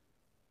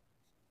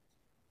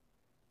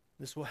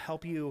 This will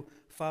help you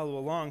follow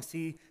along.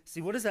 See,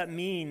 what does that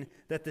mean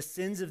that the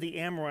sins of the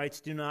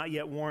Amorites do not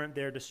yet warrant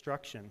their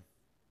destruction?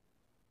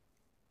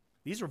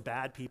 These were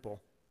bad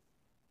people.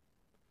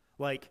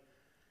 Like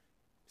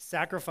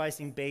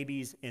sacrificing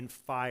babies in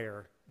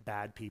fire,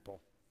 bad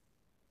people.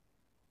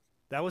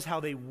 That was how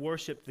they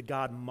worshiped the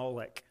god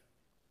Moloch.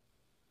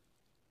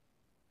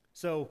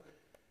 So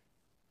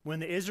when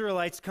the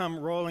Israelites come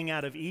rolling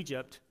out of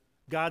Egypt,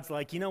 God's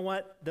like, you know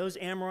what? Those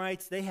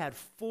Amorites, they had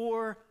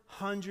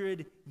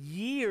 400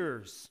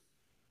 years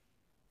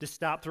to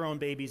stop throwing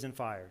babies in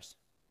fires.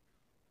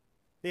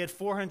 They had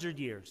 400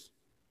 years.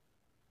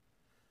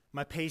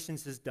 My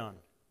patience is done.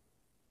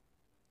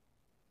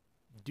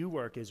 Do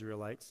work,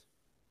 Israelites.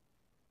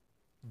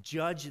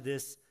 Judge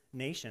this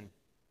nation.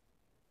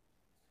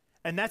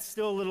 And that's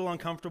still a little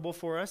uncomfortable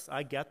for us.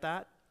 I get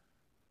that.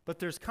 But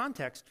there's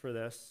context for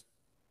this.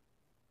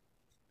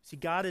 See,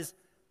 God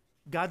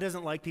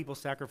doesn't like people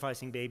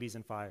sacrificing babies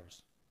in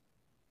fires.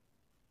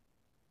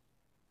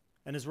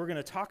 And as we're going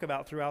to talk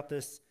about throughout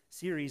this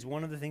series,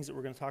 one of the things that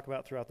we're going to talk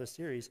about throughout this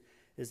series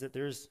is that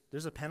there's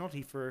a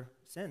penalty for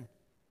sin.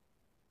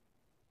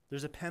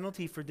 There's a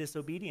penalty for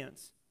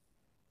disobedience.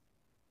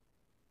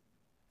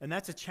 And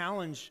that's a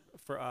challenge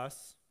for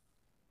us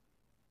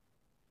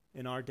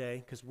in our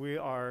day because we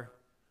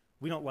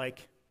don't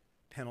like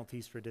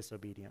penalties for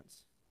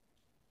disobedience.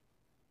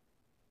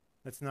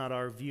 That's not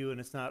our view, and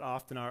it's not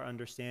often our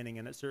understanding,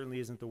 and it certainly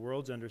isn't the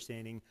world's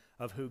understanding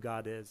of who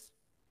God is.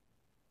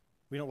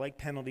 We don't like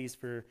penalties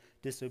for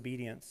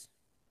disobedience.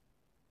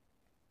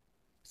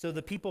 So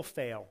the people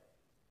fail.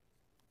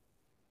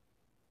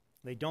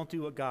 They don't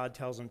do what God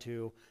tells them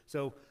to.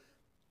 So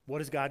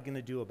what is God going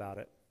to do about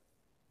it?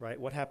 Right?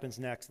 What happens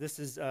next? This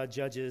is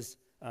Judges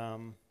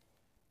 2,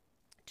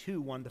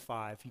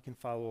 1-5. You can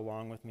follow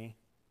along with me.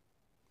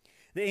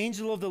 The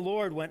angel of the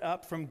Lord went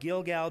up from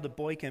Gilgal to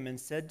Bochim and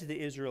said to the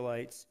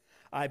Israelites,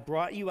 I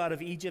brought you out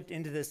of Egypt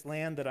into this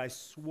land that I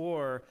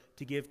swore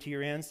to give to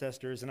your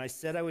ancestors, and I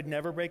said I would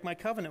never break my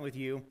covenant with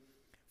you.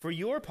 For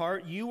your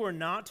part, you were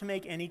not to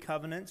make any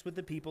covenants with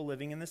the people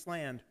living in this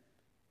land.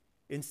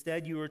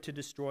 Instead, you were to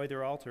destroy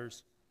their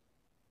altars.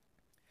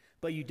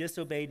 But you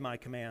disobeyed my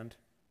command.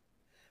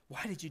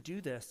 Why did you do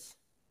this?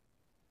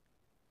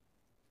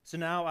 So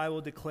now I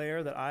will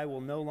declare that I will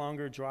no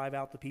longer drive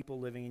out the people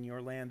living in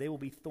your land. They will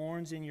be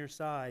thorns in your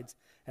sides,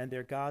 and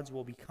their gods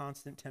will be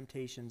constant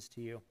temptations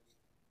to you.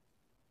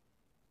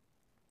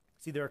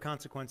 See, there are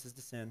consequences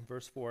to sin.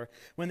 Verse 4.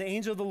 When the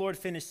angel of the Lord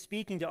finished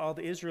speaking to all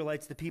the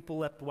Israelites, the people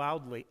wept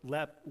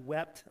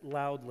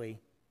loudly.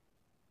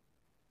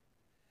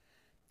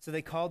 So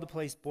they called the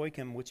place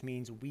Bochim, which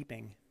means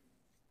weeping,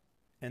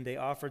 and they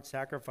offered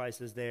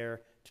sacrifices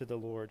there to the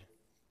Lord.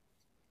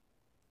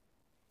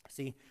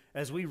 See,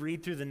 as we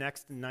read through the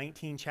next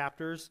 19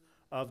 chapters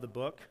of the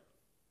book,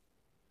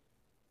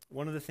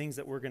 one of the things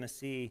that we're going to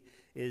see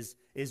is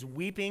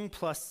weeping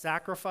plus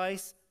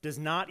sacrifice does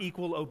not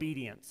equal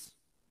obedience.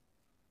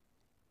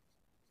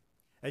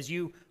 As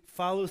you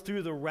follow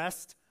through the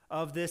rest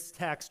of this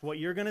text, what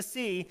you're going to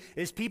see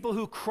is people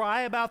who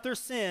cry about their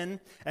sin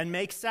and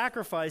make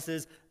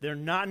sacrifices. They're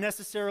not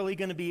necessarily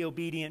going to be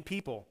obedient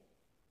people.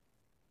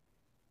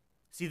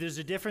 See, there's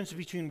a difference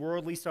between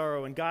worldly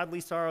sorrow and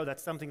godly sorrow.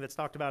 That's something that's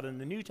talked about in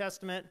the New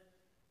Testament.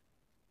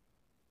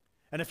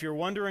 And if you're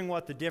wondering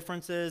what the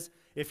difference is,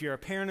 if you're a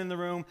parent in the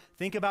room,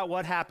 think about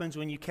what happens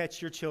when you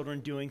catch your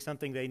children doing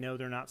something they know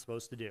they're not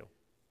supposed to do.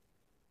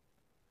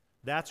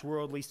 That's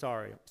worldly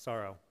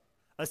sorrow.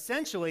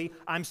 Essentially,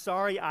 I'm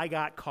sorry I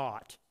got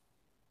caught,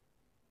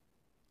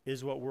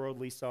 is what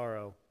worldly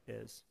sorrow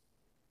is.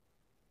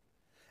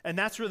 And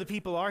that's where the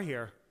people are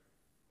here.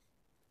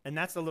 And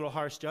that's a little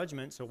harsh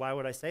judgment, so why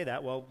would I say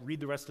that? Well,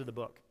 read the rest of the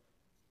book.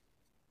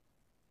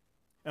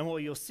 And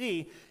what you'll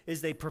see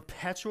is they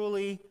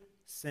perpetually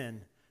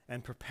sin,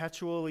 and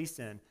perpetually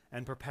sin,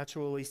 and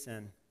perpetually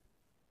sin.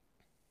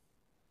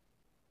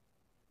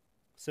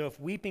 So if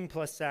weeping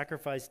plus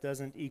sacrifice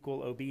doesn't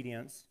equal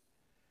obedience,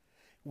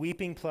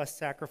 weeping plus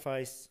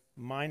sacrifice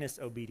minus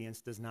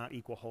obedience does not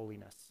equal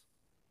holiness.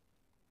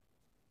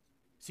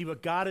 See,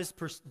 what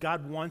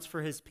God wants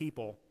for his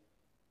people,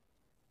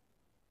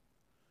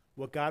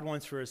 what God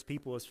wants for his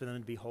people is for them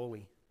to be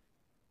holy.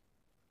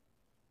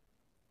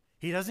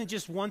 He doesn't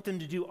just want them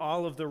to do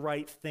all of the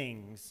right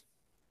things.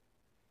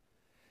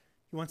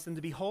 He wants them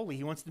to be holy.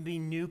 He wants them to be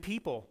new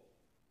people.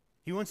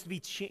 He wants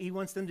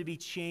them to be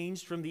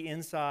changed from the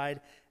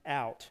inside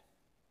out.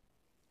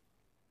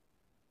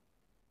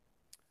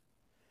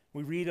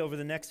 We read over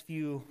the next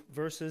few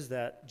verses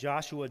that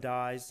Joshua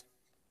dies,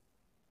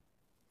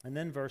 and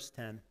then verse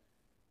 10.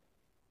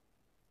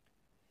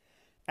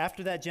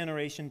 After that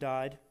generation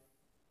died,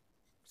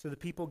 so the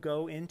people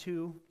go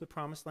into the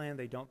promised land,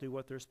 they don't do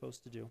what they're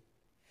supposed to do.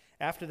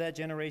 After that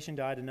generation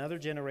died, another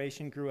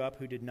generation grew up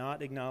who did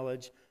not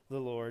acknowledge the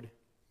Lord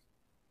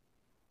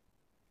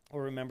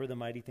or remember the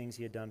mighty things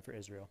he had done for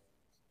Israel.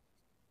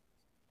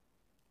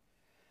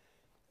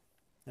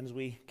 And as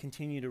we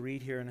continue to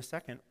read here in a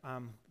second,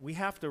 we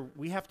have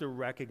to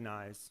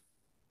recognize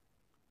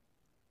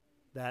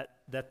that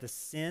the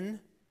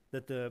sin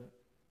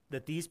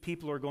that these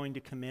people are going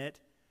to commit,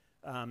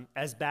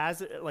 as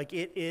bad like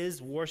it is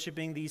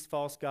worshiping these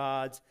false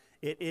gods,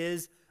 it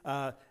is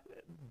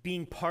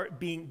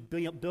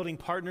building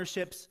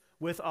partnerships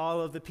with all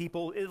of the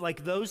people.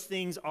 Like those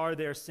things are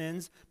their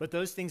sins, but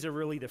those things are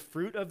really the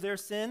fruit of their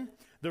sin.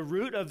 The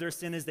root of their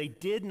sin is they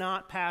did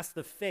not pass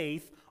the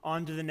faith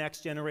on to the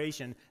next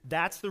generation.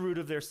 That's the root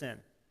of their sin.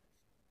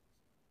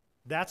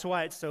 That's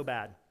why it's so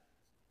bad.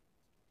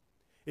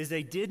 Is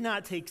they did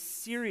not take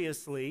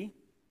seriously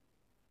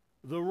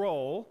the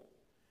role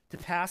to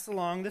pass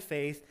along the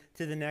faith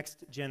to the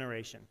next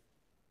generation.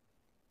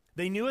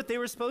 They knew what they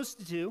were supposed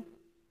to do.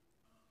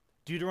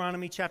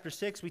 Deuteronomy chapter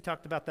 6, we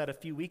talked about that a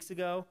few weeks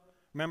ago.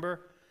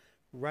 Remember?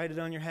 Write it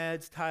on your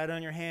heads, tie it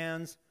on your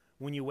hands.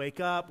 When you wake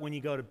up, when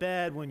you go to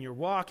bed, when you're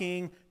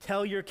walking,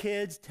 tell your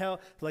kids,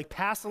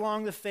 pass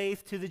along the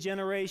faith to the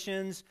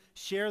generations,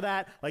 share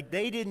that. Like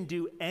they didn't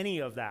do any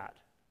of that.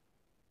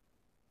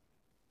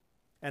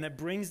 And it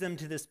brings them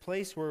to this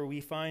place where we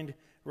find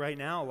right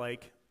now,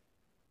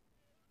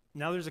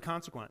 now there's a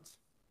consequence.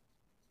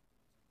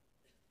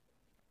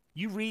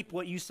 You reap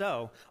what you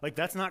sow.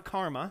 That's not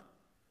karma,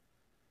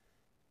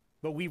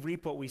 but we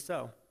reap what we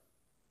sow.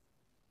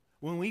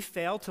 When we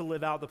fail to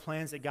live out the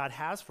plans that God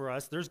has for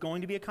us, there's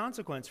going to be a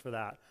consequence for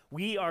that.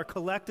 We are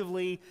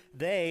collectively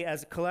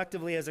as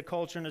a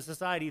culture and a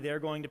society, they're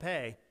going to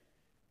pay.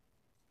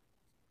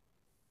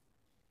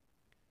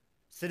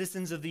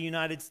 Citizens of the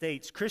United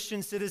States,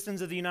 Christian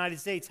citizens of the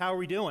United States, how are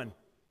we doing?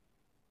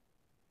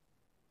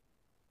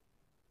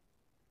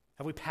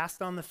 Have we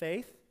passed on the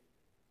faith?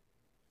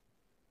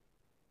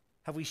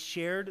 Have we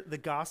shared the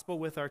gospel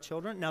with our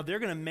children? Now, they're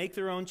going to make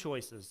their own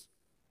choices.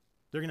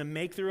 They're going to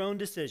make their own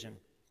decision.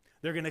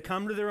 They're going to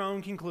come to their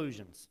own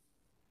conclusions.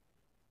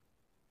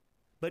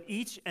 But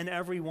each and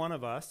every one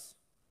of us,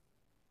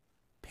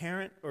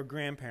 parent or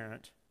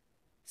grandparent,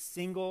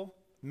 single,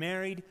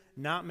 married,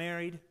 not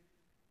married,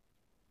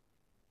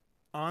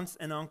 aunts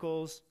and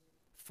uncles,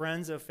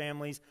 friends of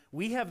families,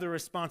 we have the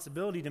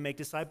responsibility to make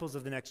disciples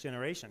of the next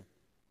generation.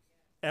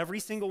 Every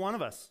single one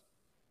of us.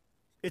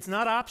 It's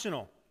not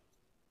optional.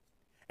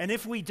 And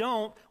if we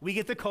don't, we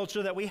get the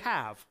culture that we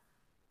have.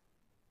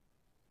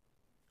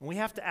 And we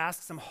have to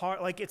ask some hard,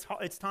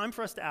 it's time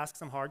for us to ask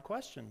some hard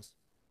questions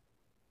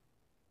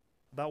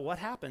about what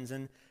happens.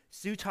 And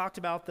Sue talked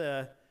about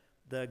the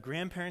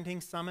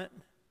grandparenting summit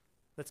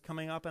that's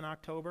coming up in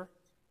October.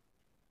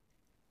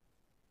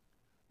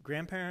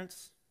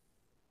 Grandparents,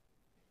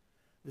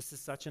 this is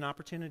such an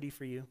opportunity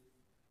for you.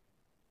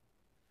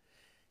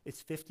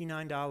 It's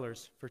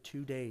 $59 for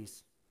 2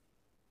 days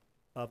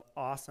of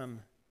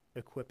awesome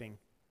equipping.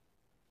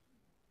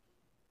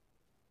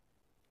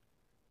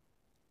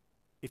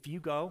 If you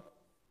go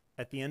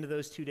at the end of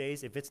those 2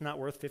 days, if it's not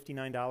worth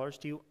 $59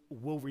 to you,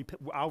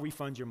 I'll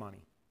refund your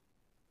money.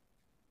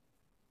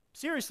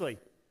 Seriously.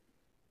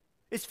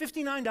 It's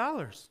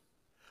 $59.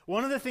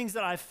 One of the things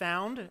that I've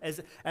found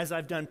as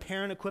I've done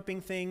parent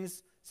equipping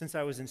things since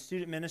I was in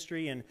student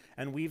ministry,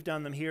 and we've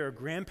done them here, or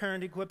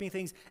grandparent equipping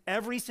things,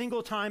 every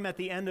single time at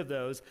the end of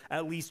those,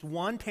 at least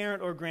one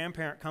parent or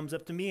grandparent comes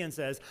up to me and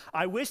says,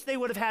 I wish they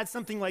would have had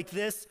something like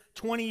this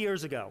 20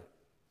 years ago.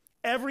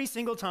 Every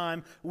single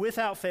time,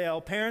 without fail,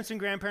 parents and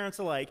grandparents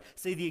alike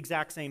say the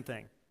exact same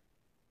thing.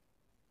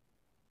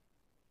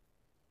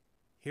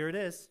 Here it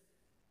is.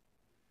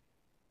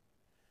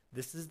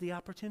 This is the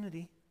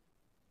opportunity.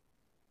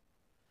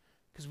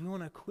 Because we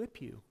want to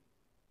equip you.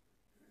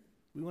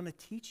 We want to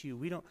teach you.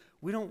 We don't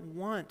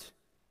want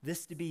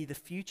this to be the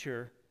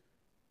future,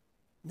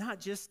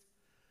 not just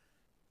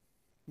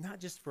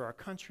for our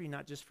country,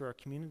 not just for our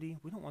community.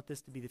 We don't want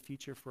this to be the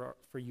future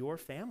for your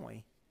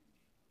family.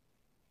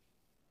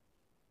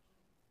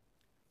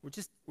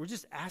 We're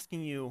just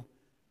asking you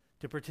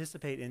to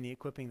participate in the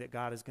equipping that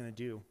God is going to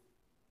do.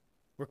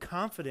 We're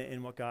confident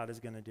in what God is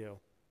going to do.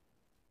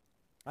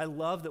 I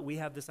love that we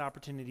have this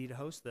opportunity to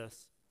host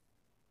this.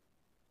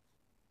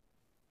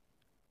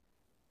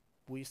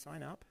 Will you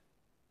sign up?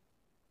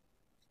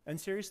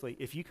 And seriously,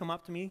 if you come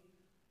up to me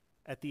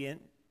at the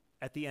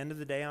end of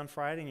the day on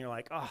Friday and you're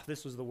like, oh,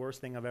 this was the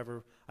worst thing I've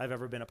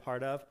ever been a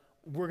part of,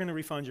 we're going to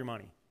refund your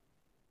money.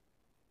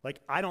 Like,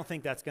 I don't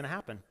think that's going to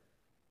happen.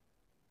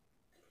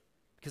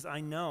 Because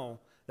I know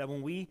that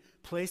when we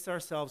place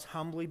ourselves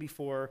humbly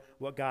before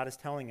what God is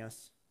telling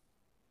us,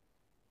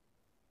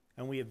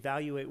 and we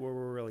evaluate where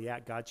we're really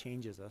at, God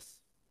changes us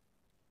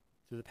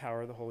through the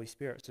power of the Holy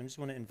Spirit. So I just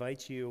want to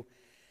invite you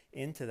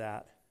into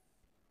that.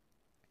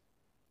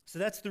 So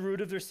that's the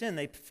root of their sin.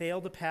 They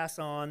fail to pass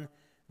on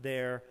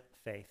their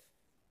faith.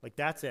 Like,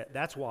 that's it.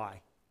 That's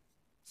why.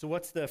 So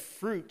what's the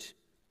fruit?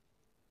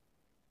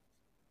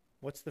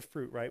 What's the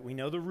fruit, right? We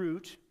know the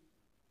root.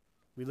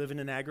 We live in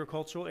an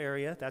agricultural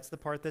area. That's the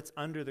part that's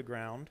under the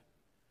ground.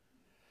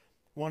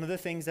 One of the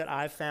things that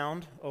I've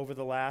found over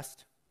the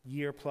last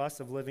year plus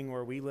of living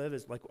where we live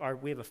is like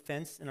we have a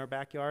fence in our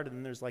backyard, and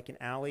then there's like an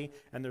alley,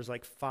 and there's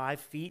like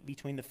 5 feet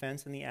between the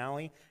fence and the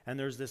alley, and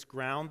there's this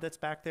ground that's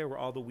back there where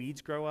all the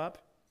weeds grow up.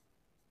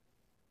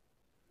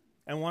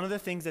 And one of the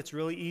things that's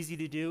really easy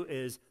to do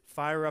is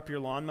fire up your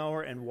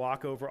lawnmower and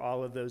walk over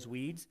all of those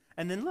weeds,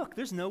 and then look,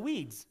 there's no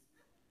weeds.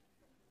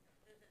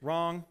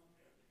 Wrong.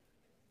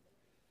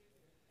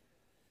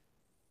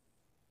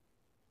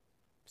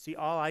 See,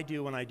 all I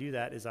do when I do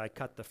that is I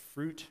cut the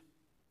fruit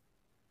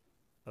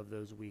of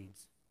those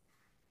weeds.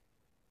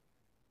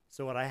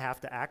 So what I have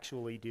to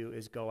actually do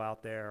is go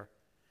out there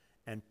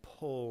and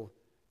pull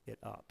it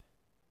up.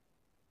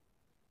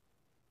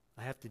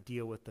 I have to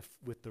deal with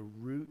the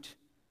root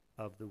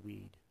of the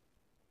weed.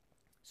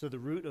 So the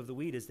root of the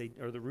weed is the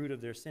root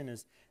of their sin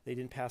is they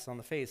didn't pass on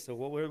the faith. So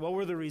what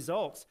were the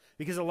results?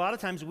 Because a lot of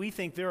times we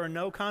think there are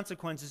no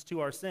consequences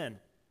to our sin.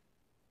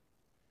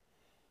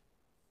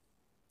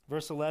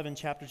 Verse 11,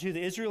 chapter 2,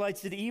 the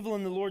Israelites did evil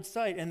in the Lord's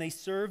sight, and they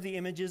served the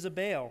images of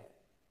Baal.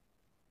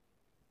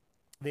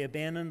 They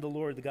abandoned the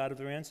Lord, the God of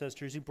their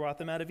ancestors, who brought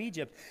them out of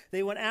Egypt.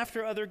 They went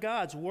after other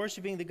gods,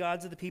 worshiping the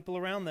gods of the people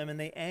around them, and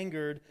they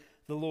angered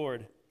the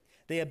Lord.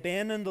 They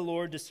abandoned the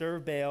Lord to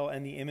serve Baal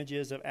and the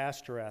images of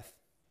Ashtoreth.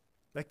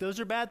 Like, those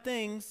are bad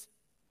things.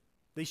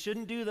 They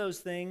shouldn't do those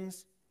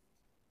things.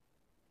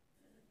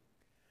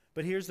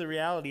 But here's the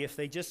reality. If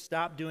they just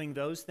stop doing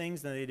those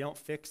things, then they don't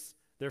fix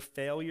their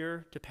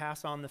failure to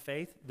pass on the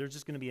faith, there's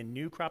just going to be a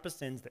new crop of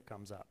sins that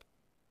comes up.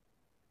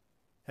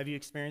 Have you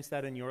experienced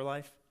that in your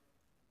life?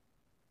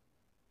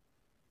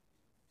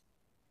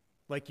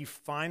 Like, you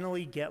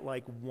finally get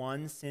like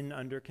one sin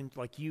under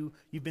control. Like you've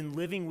been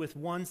living with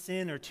one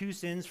sin or two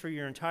sins for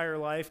your entire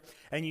life,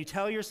 and you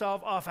tell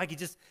yourself, oh, if I could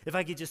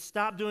just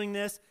stop doing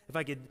this, if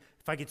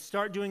I could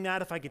start doing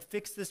that, if I could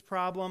fix this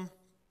problem,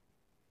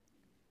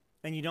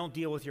 and you don't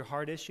deal with your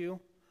heart issue,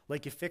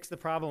 like you fix the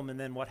problem, and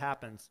then what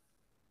happens?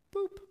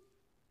 Boop.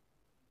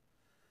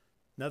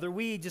 Another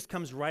weed just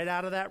comes right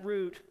out of that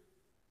root.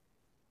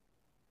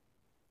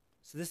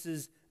 So this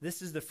is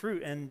the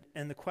fruit, and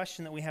the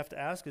question that we have to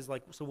ask is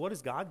like, so what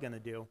is God going to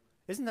do?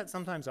 Isn't that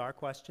sometimes our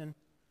question?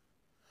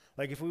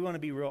 Like, if we want to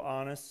be real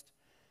honest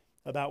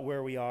about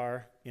where we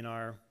are in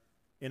our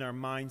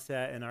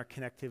mindset and our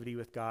connectivity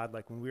with God,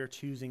 like when we're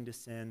choosing to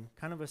sin,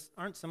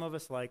 aren't some of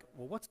us like,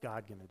 well, what's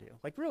God going to do?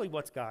 Like, really,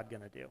 what's God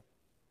going to do?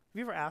 Have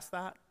you ever asked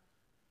that?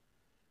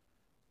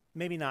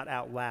 Maybe not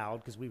out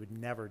loud, because we would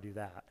never do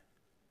that.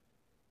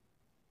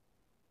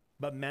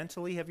 But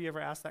mentally, have you ever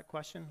asked that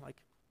question? Like,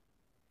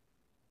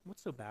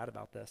 what's so bad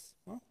about this?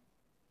 Well,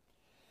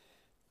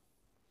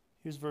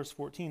 here's verse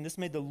 14. This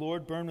made the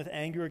Lord burn with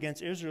anger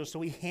against Israel,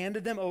 so he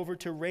handed them over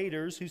to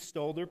raiders who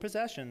stole their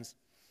possessions.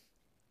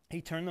 He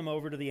turned them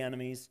over to the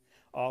enemies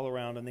all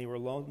around, and they were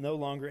no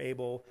longer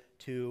able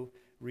to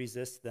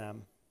resist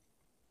them.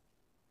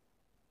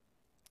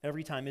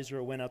 Every time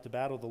Israel went out to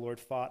battle, the Lord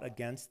fought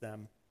against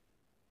them,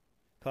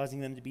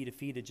 causing them to be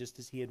defeated just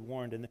as he had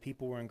warned, and the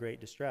people were in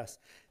great distress.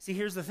 See,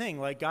 here's the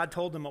thing. Like, God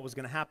told them what was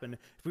going to happen.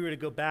 If we were to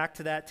go back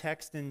to that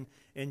text in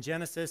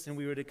Genesis, and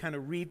we were to kind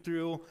of read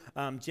through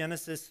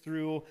Genesis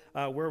through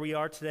where we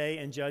are today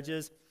in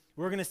Judges,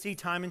 We're going to see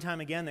time and time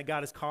again that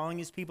God is calling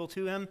his people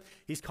to him.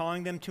 He's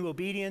calling them to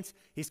obedience.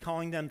 He's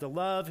calling them to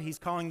love. He's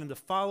calling them to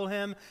follow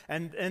him.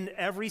 And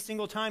every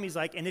single time he's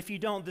like, and if you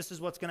don't, this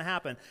is what's going to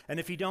happen. And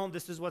if you don't,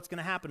 this is what's going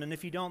to happen. And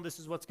if you don't, this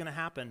is what's going to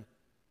happen.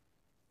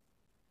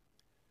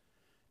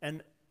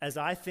 And as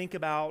I think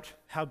about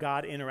how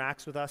God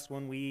interacts with us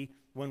when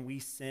we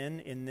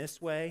sin in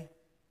this way,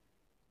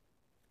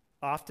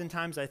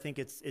 oftentimes I think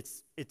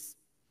it's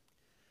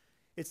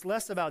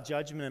less about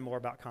judgment and more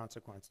about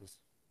consequences.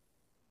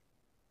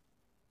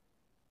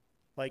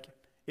 Like,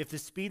 if the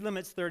speed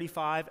limit's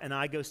 35 and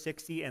I go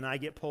 60 and I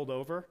get pulled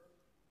over,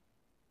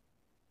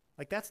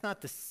 like, that's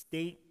not the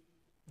state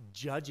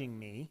judging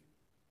me.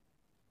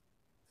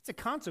 It's a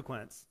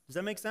consequence. Does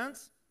that make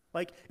sense?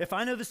 Like, if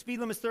I know the speed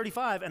limit's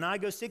 35 and I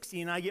go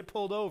 60 and I get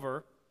pulled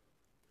over,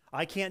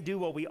 I can't do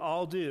what we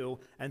all do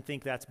and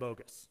think that's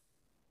bogus.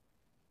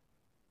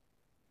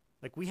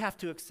 Like, we have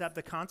to accept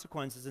the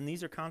consequences, and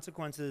these are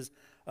consequences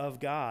of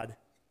God.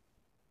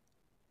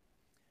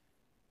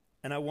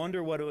 And I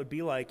wonder what it would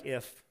be like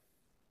if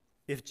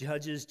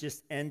Judges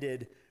just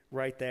ended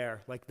right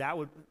there.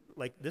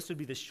 This would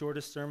be the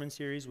shortest sermon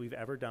series we've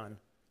ever done.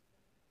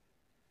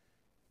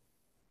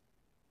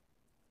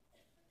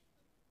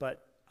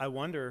 But I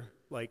wonder,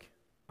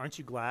 aren't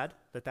you glad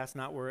that that's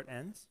not where it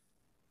ends?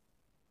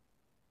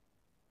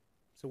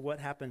 So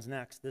what happens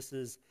next? This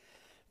is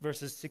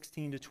verses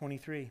 16 to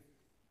 23.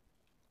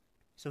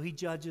 So he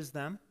judges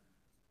them.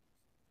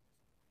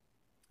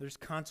 There's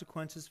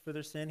consequences for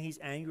their sin. He's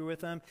angry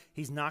with them.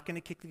 He's not going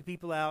to kick the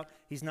people out.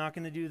 He's not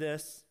going to do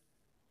this.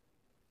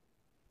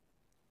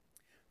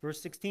 Verse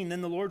 16,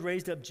 then the Lord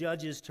raised up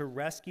judges to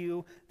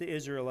rescue the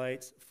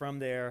Israelites from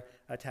their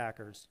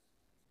attackers.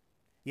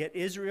 Yet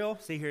Israel,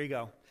 see, here you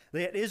go.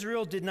 Yet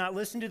Israel did not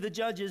listen to the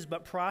judges,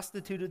 but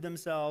prostituted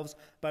themselves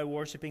by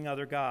worshiping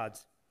other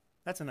gods.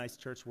 That's a nice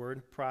church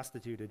word,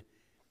 prostituted.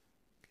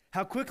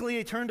 How quickly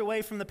they turned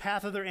away from the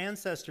path of their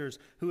ancestors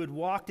who had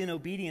walked in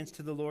obedience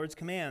to the Lord's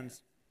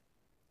commands.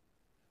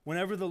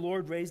 Whenever the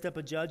Lord raised up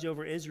a judge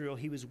over Israel,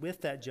 he was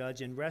with that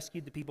judge and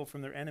rescued the people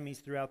from their enemies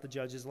throughout the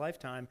judge's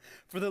lifetime.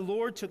 For the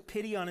Lord took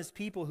pity on his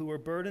people who were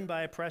burdened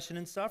by oppression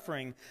and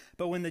suffering.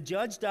 But when the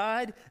judge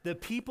died, the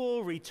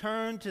people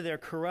returned to their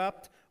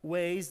corrupt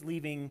ways,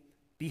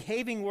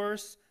 behaving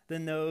worse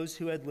than those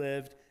who had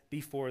lived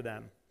before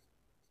them.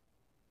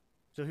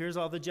 So here's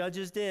all the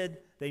judges did.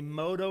 They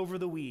mowed over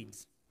the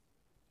weeds.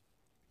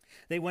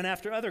 They went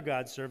after other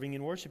gods, serving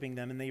and worshiping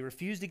them, and they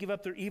refused to give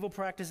up their evil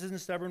practices and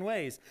stubborn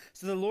ways.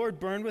 So the Lord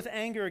burned with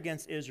anger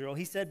against Israel.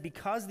 He said,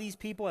 because these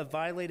people have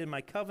violated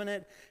my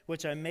covenant,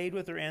 which I made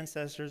with their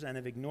ancestors, and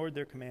have ignored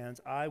their commands,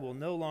 I will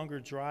no longer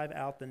drive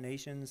out the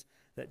nations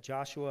that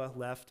Joshua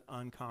left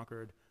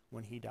unconquered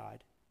when he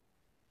died.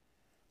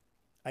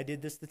 I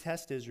did this to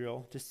test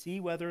Israel, to see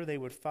whether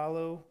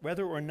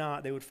or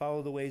not they would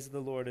follow the ways of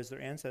the Lord as their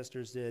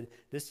ancestors did.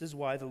 This is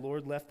why the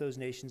Lord left those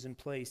nations in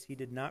place. He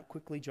did not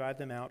quickly drive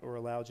them out or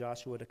allow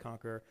Joshua to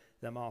conquer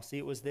them all. See,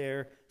 it was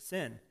their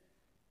sin.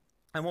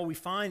 And what we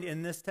find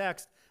in this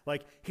text,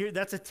 here,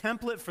 that's a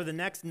template for the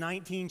next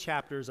 19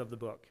 chapters of the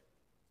book.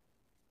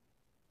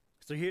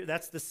 So here,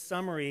 that's the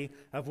summary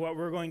of what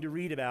we're going to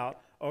read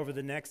about over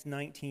the next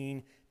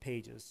 19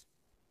 pages.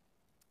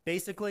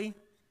 Basically,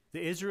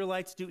 the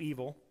Israelites do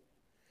evil.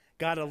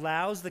 God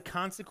allows the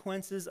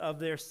consequences of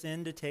their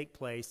sin to take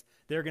place.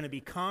 They're going to be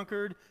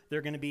conquered.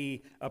 They're going to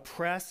be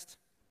oppressed.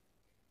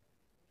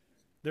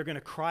 They're going to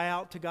cry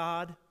out to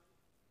God.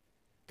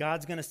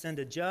 God's going to send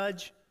a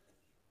judge,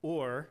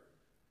 or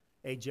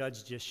a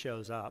judge just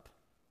shows up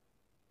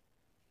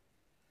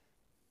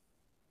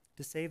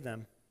to save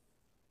them.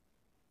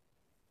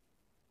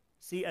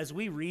 See, as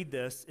we read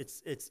this,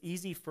 it's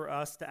easy for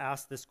us to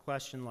ask this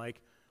question why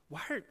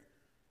are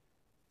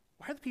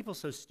the people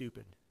so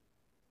stupid?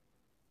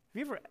 Have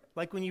you ever,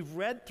 when you've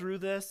read through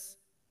this,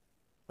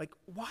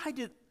 why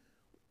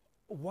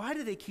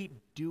do they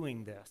keep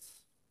doing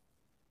this?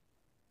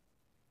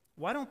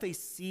 Why don't they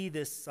see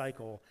this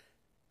cycle?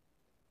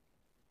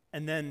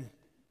 And then,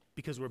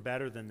 because we're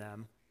better than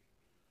them,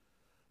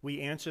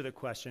 we answer the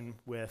question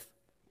with,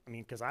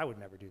 because I would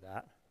never do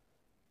that.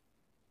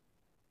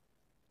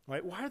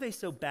 Right? Why are they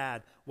so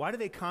bad? Why do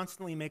they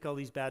constantly make all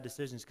these bad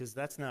decisions? Because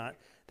that's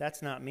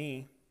not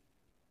me.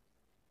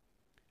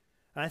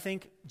 And I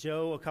think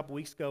Joe, a couple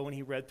weeks ago, when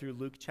he read through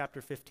Luke chapter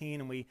 15,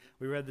 and we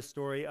read the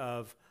story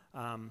of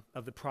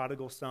the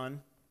prodigal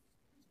son,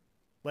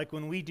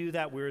 when we do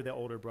that, we're the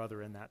older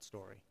brother in that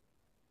story.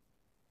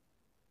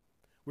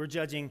 We're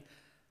judging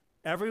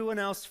everyone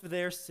else for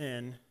their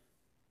sin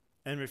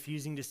and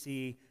refusing to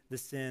see the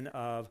sin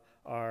of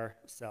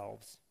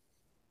ourselves.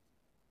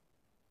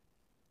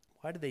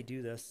 Why do they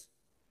do this?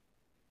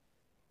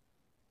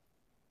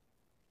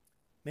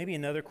 Maybe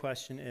another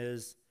question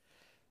is,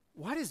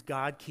 why does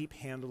God keep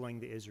handling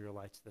the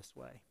Israelites this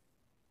way?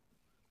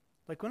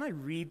 When I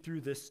read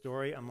through this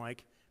story, I'm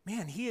like,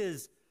 man,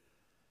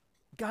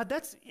 God,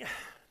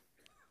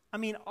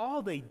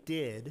 all they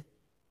did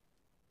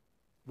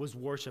was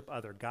worship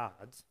other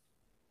gods.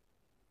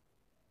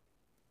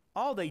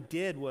 All they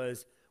did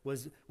was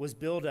was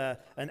build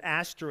an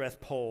Ashtoreth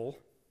pole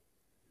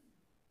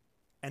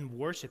and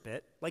worship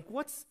it. Like,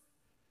 what's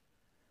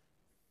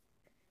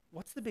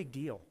the big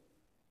deal?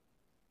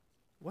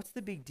 What's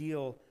the big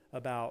deal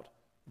about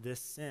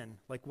this sin?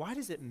 Like, why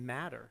does it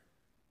matter?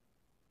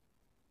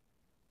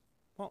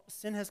 Well,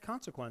 sin has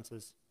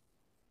consequences.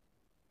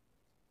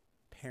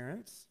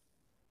 Parents,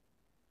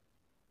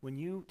 when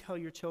you tell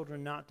your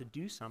children not to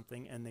do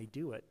something and they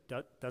do it,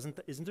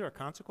 isn't there a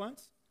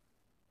consequence?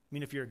 I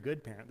mean, if you're a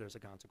good parent, there's a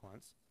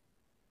consequence.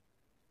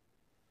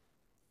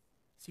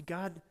 See,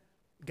 God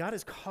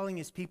is calling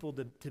his people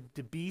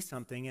to be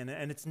something,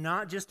 and it's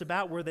not just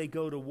about where they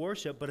go to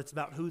worship, but it's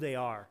about who they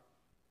are.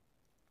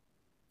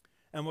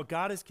 And what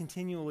God is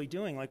continually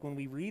doing, like when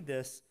we read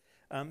this,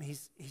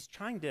 he's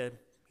trying to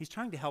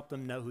help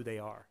them know who they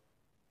are.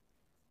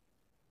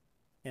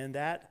 And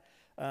that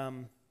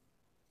there's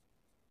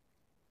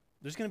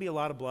going to be a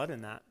lot of blood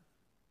in that.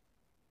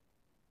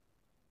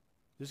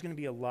 There's going to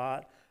be a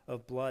lot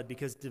of blood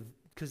because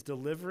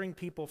delivering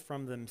people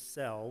from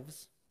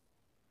themselves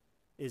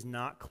is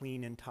not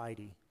clean and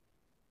tidy.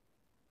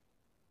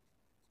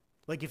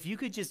 Like if you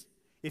could just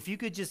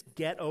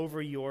get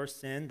over your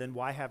sin, then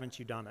why haven't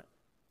you done it?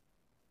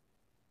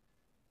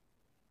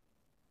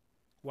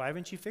 Why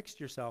haven't you fixed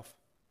yourself?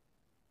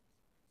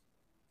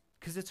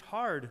 Because it's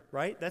hard,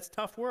 right? That's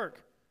tough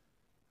work.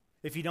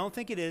 If you don't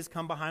think it is,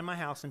 come behind my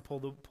house and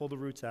pull the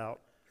roots out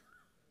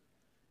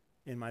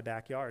in my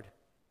backyard.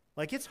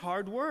 Like, it's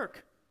hard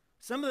work.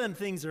 Some of them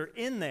things are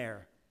in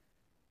there.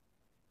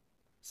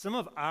 Some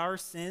of our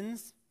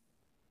sins,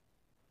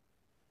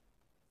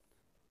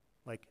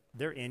 like,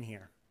 they're in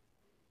here.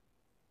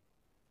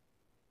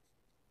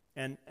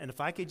 And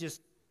if I could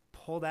just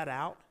pull that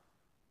out,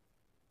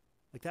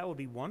 like, that would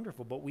be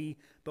wonderful, but we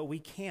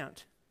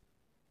can't.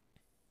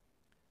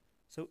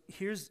 So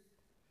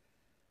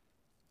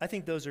I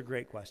think those are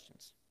great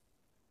questions.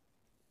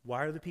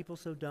 Why are the people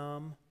so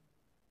dumb?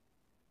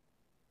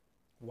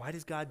 Why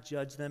does God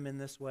judge them in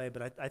this way?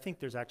 But I think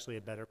there's actually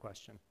a better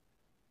question.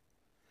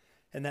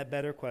 And that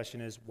better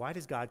question is, why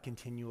does God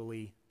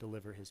continually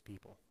deliver his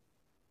people?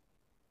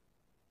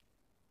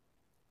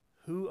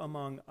 Who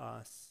among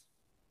us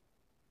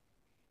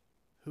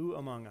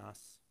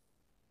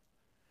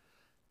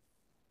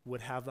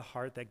would have the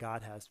heart that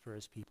God has for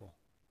his people?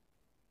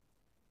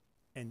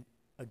 And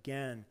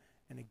again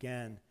and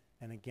again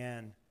and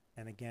again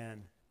and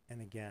again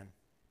and again.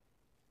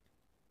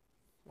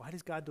 Why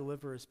does God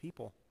deliver his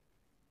people?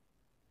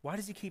 Why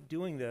does he keep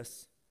doing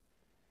this?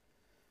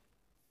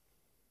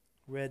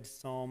 Read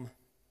Psalm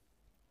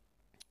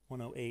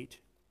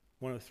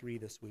 103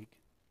 this week,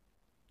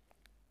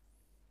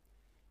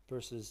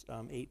 verses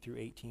 8 through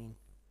 18.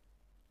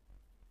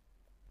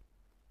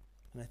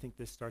 And I think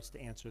this starts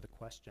to answer the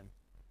question.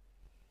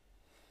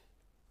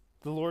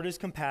 The Lord is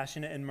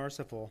compassionate and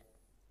merciful,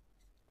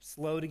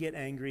 slow to get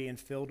angry and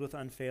filled with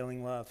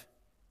unfailing love.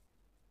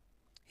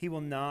 He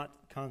will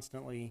not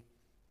constantly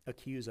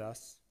accuse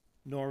us,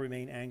 nor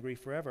remain angry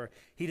forever.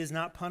 He does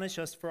not punish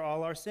us for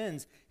all our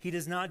sins. He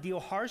does not deal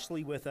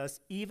harshly with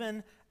us,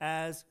 even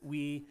as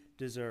we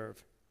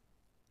deserve.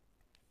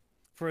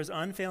 For his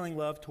unfailing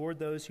love toward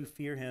those who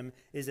fear him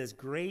is as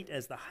great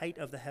as the height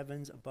of the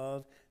heavens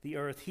above the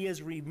earth. He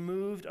has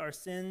removed our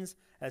sins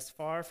as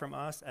far from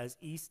us as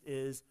east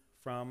is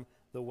from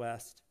the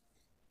west.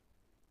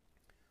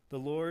 The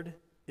Lord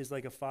is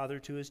like a father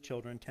to his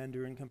children,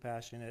 tender and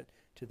compassionate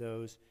to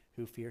those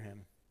who fear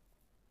him.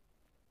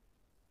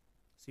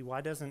 See,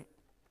 why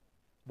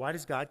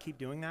does God keep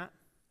doing that?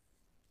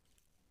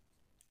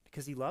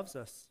 Because he loves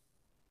us.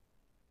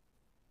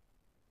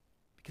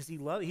 Because he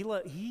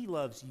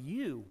loves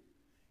you.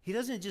 He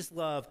doesn't just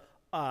love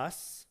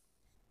us.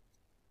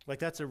 Like,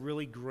 that's a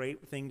really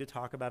great thing to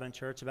talk about in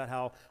church, about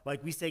how,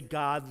 like, we say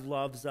God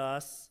loves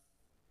us.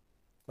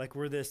 Like,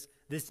 we're this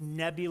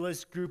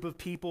nebulous group of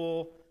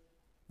people,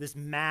 this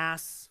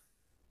mass.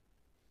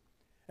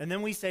 And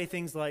then we say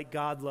things like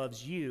God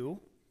loves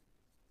you.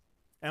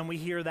 And we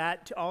hear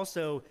that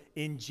also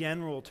in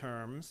general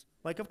terms.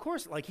 Like, of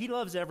course, like, he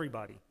loves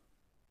everybody.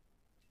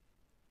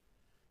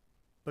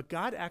 But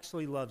God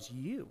actually loves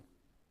you.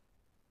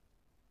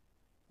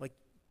 Like,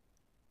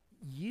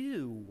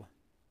 you.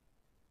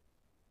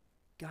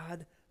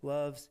 God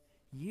loves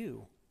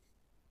you.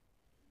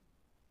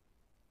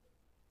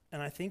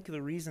 And I think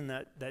the reason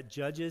that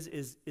Judges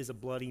is a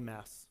bloody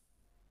mess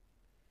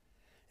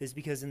is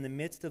because in the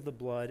midst of the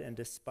blood and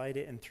despite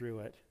it and through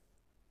it,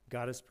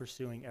 God is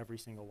pursuing every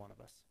single one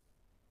of us.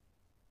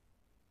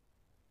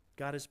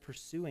 God is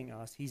pursuing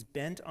us. He's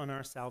bent on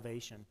our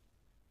salvation.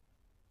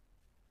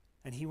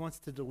 And he wants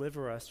to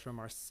deliver us from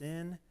our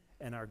sin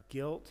and our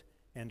guilt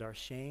and our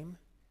shame.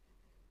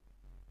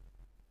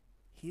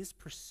 He is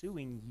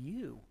pursuing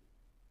you.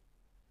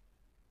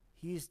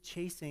 He is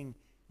chasing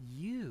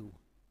you.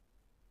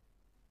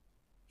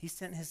 He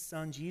sent his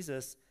son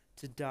Jesus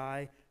to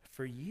die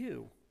for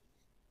you.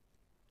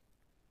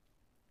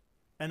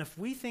 And if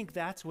we think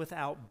that's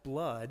without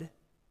blood,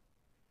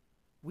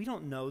 we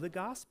don't know the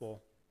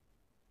gospel.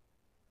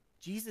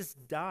 Jesus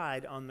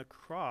died on the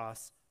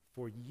cross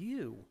for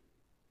you.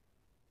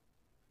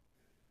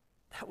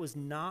 That was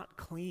not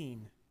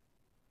clean.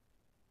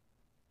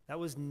 That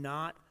was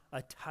not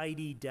a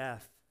tidy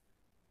death.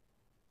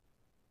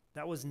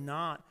 That was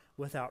not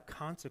without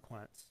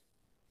consequence.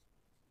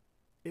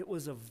 It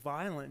was a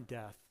violent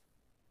death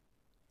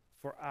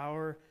for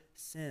our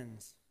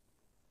sins.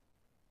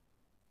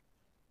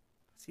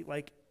 See,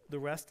 like the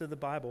rest of the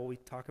Bible, we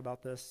talk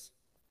about this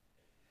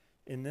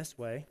in this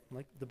way.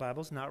 Like the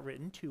Bible's not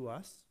written to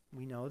us.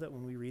 We know that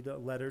when we read the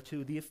letter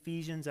to the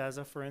Ephesians, as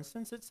a for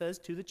instance, it says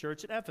to the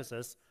church at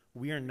Ephesus.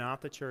 We are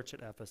not the church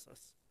at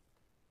Ephesus.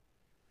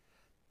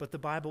 But the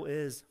Bible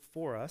is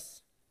for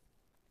us.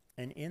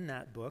 And in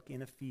that book,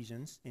 in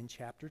Ephesians, in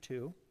chapter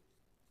 2,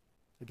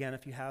 again,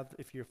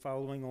 if you're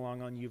following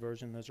along on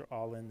YouVersion, those are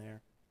all in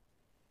there.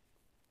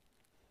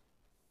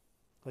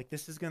 Like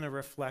this is going to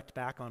reflect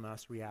back on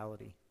us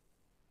reality.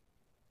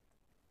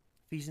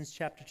 Ephesians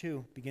chapter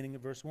 2, beginning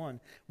at verse 1.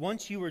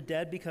 Once you were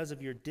dead because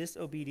of your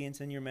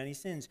disobedience and your many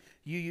sins.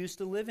 You used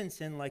to live in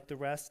sin like the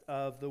rest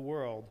of the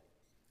world,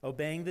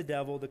 obeying the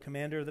devil, the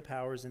commander of the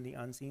powers in the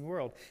unseen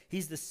world.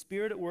 He's the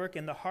spirit at work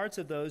in the hearts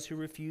of those who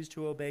refuse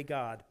to obey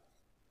God.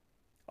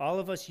 All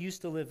of us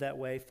used to live that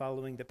way,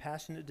 following the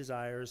passionate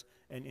desires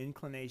and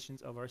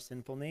inclinations of our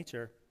sinful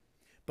nature.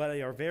 But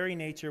by our very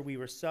nature, we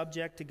were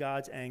subject to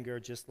God's anger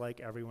just like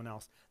everyone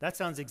else. That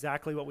sounds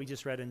exactly what we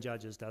just read in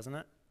Judges, doesn't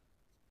it?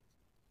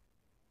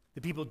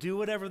 The people do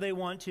whatever they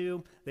want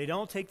to. They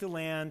don't take the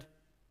land.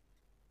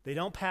 They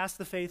don't pass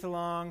the faith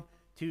along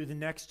to the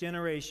next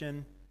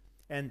generation.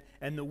 And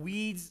the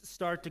weeds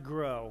start to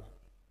grow.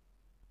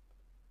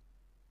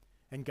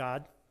 And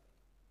God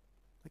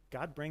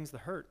brings the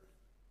hurt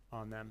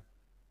on them.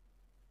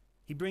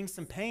 He brings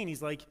some pain.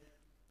 He's like,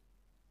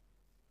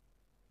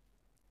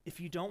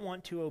 if you don't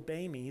want to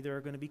obey me, there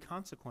are going to be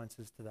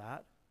consequences to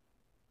that.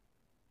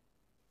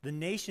 The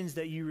nations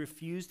that you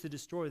refuse to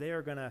destroy,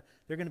 they're going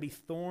to be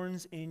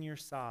thorns in your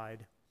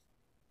side.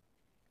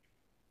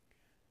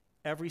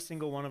 Every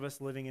single one of us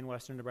living in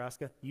western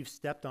Nebraska, you've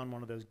stepped on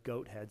one of those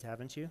goat heads,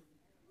 haven't you?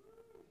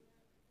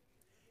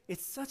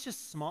 It's such a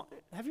small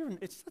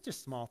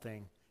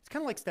thing. It's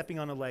kind of like stepping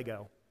on a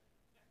Lego.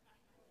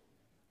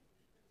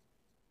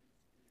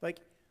 Like,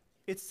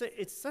 it's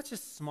such a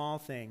small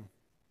thing,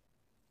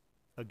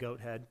 a goat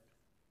head,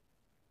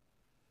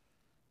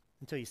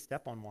 until you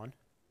step on one.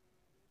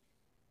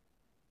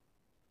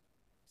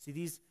 See,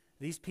 these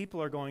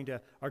people are going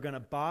to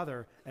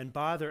bother, and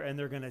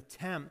they're going to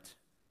tempt,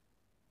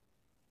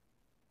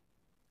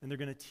 and they're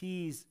going to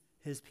tease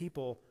his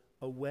people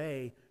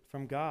away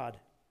from God.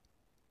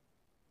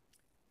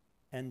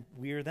 And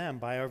we are them.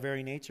 By our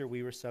very nature,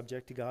 we were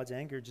subject to God's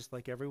anger just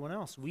like everyone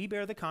else. We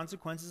bear the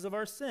consequences of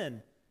our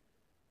sin.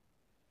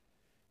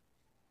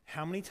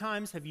 How many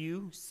times have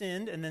you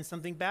sinned and then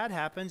something bad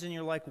happens and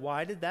you're like,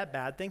 why did that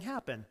bad thing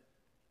happen?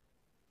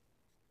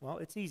 Well,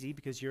 it's easy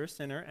because you're a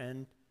sinner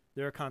and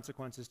there are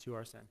consequences to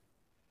our sin.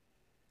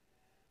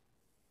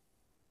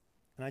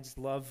 And I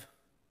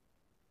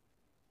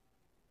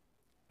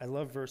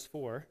love verse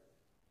 4.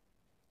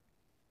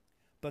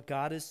 But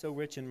God is so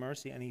rich in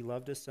mercy, and he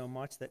loved us so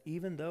much that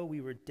even though we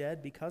were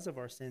dead because of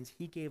our sins,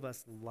 he gave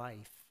us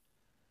life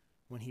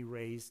when he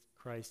raised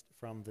Christ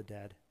from the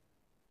dead.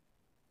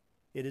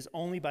 It is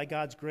only by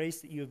God's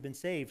grace that you have been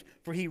saved.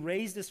 For he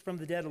raised us from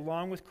the dead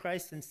along with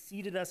Christ and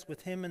seated us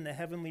with him in the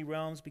heavenly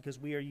realms because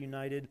we are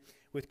united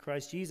with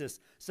Christ Jesus.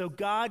 So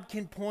God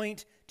can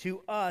point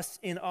to us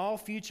in all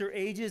future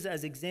ages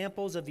as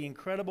examples of the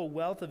incredible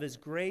wealth of his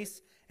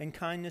grace and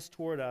kindness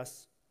toward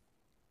us,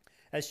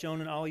 as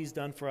shown in all he's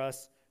done for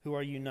us who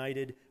are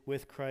united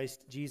with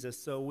Christ Jesus.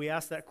 So we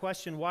ask that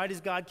question, why does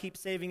God keep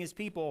saving his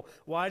people?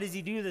 Why does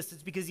he do this?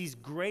 It's because he's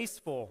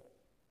graceful.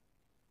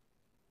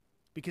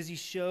 Because he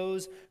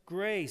shows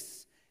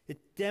grace.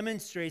 It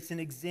demonstrates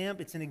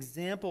it's an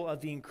example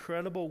of the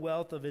incredible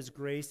wealth of his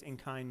grace and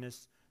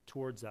kindness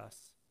towards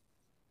us.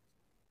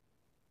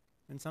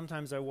 And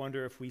sometimes I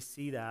wonder if we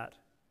see that.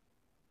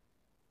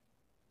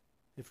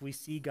 If we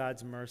see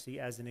God's mercy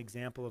as an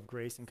example of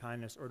grace and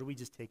kindness, or do we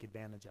just take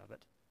advantage of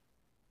it?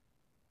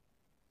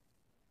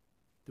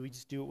 Do we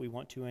just do what we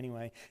want to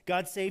anyway?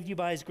 God saved you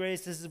by his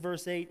grace. This is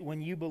verse 8.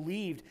 When you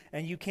believed,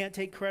 and you can't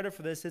take credit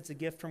for this, it's a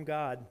gift from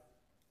God.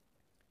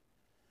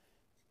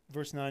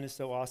 Verse 9 is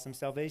so awesome.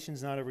 Salvation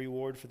is not a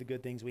reward for the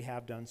good things we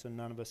have done, so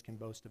none of us can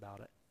boast about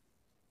it.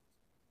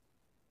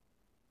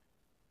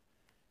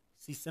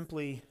 See,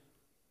 simply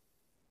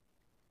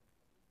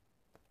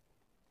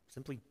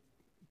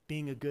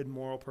being a good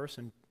moral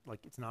person,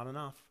 like, it's not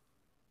enough.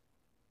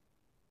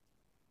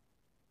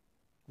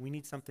 We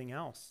need something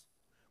else.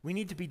 We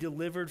need to be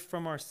delivered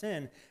from our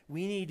sin.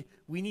 We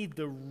need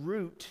the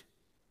root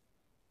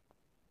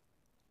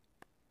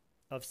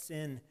of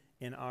sin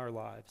in our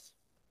lives.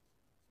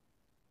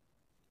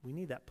 We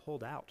need that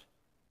pulled out.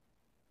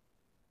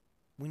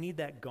 We need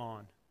that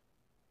gone.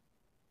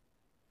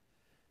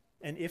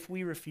 And if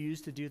we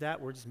refuse to do that,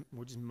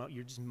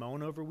 you're just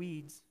mowing over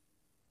weeds.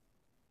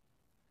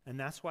 And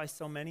that's why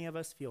so many of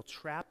us feel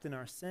trapped in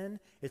our sin.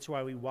 It's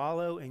why we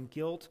wallow in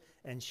guilt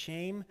and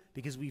shame,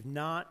 because we've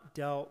not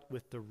dealt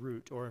with the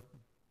root, or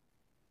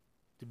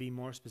To be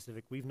more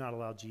specific, we've not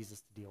allowed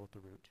Jesus to deal with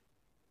the root.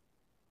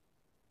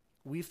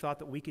 We've thought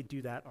that we could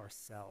do that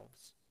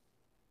ourselves.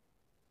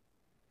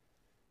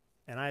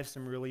 And I have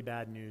some really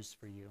bad news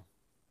for you.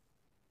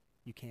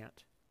 You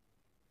can't.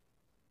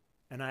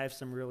 And I have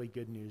some really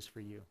good news for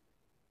you.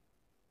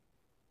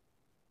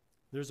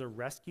 There's a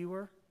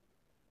rescuer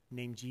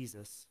named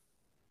Jesus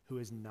who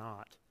is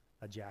not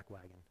a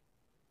jackwagon.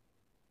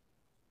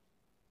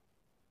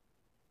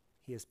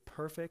 He is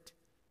perfect,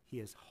 he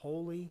is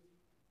holy,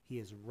 he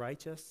is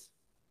righteous,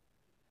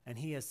 and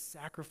he has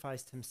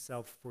sacrificed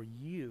himself for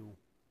you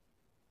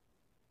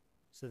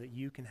so that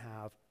you can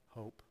have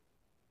hope.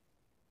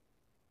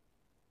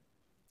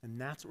 And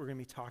that's what we're going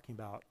to be talking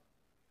about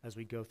as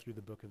we go through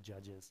the book of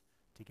Judges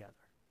together.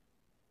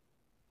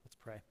 Let's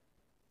pray.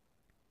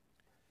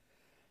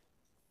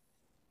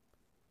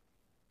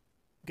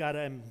 God,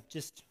 I'm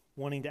just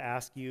wanting to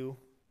ask you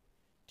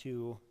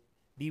to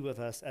be with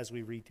us as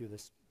we read through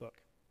this book.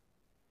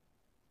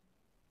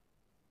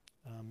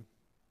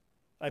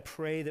 I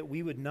pray that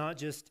we would not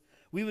just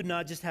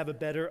have a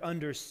better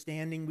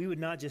understanding. We would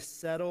not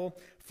just settle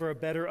for a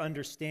better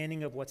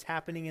understanding of what's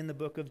happening in the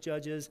book of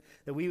Judges.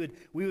 That we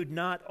would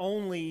not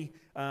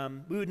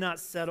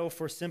settle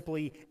for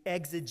simply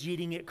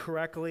exegeting it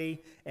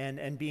correctly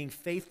and being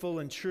faithful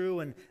and true,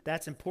 and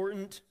that's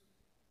important.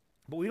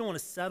 But we don't want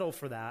to settle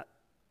for that.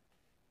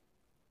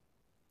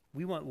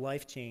 We want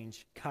life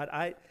change. God,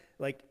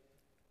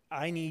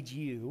 I need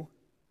you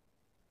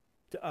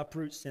to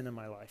uproot sin in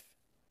my life.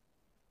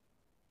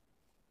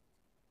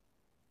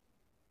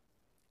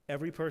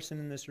 Every person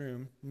in this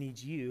room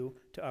needs you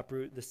to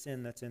uproot the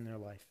sin that's in their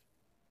life.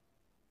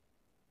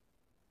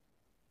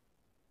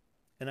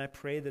 And I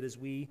pray that as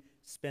we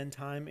spend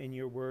time in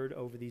your word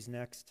over these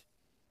next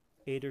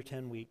 8 or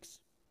 10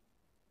 weeks,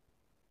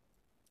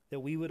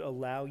 that we would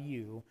allow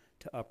you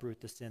to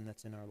uproot the sin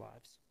that's in our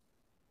lives.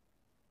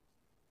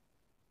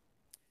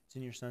 It's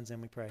in your son's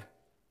name we pray.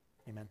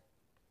 Amen.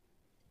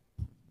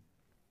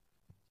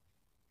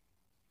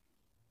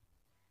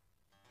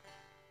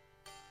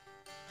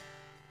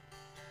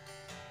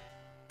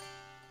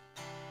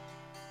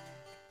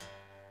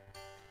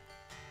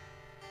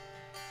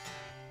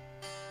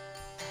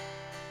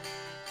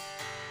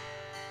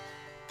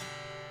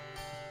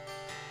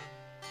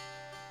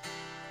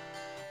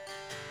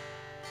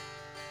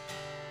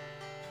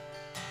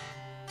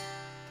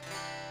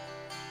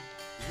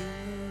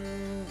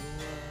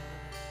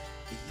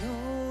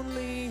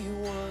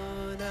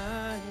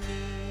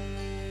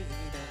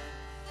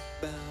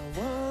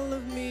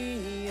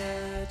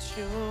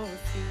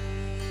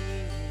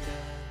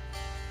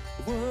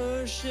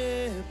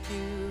 Worship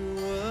you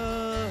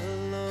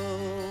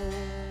alone.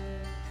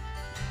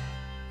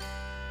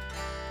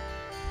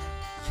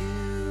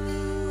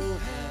 You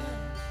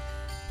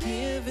have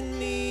given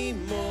me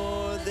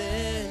more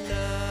than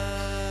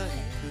I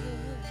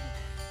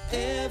could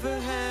ever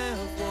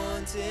have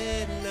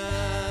wanted, and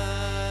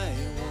I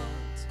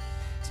want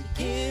to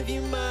give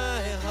you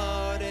my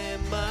heart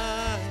and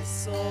my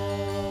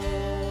soul.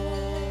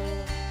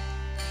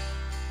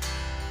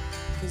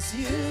 'Cause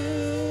you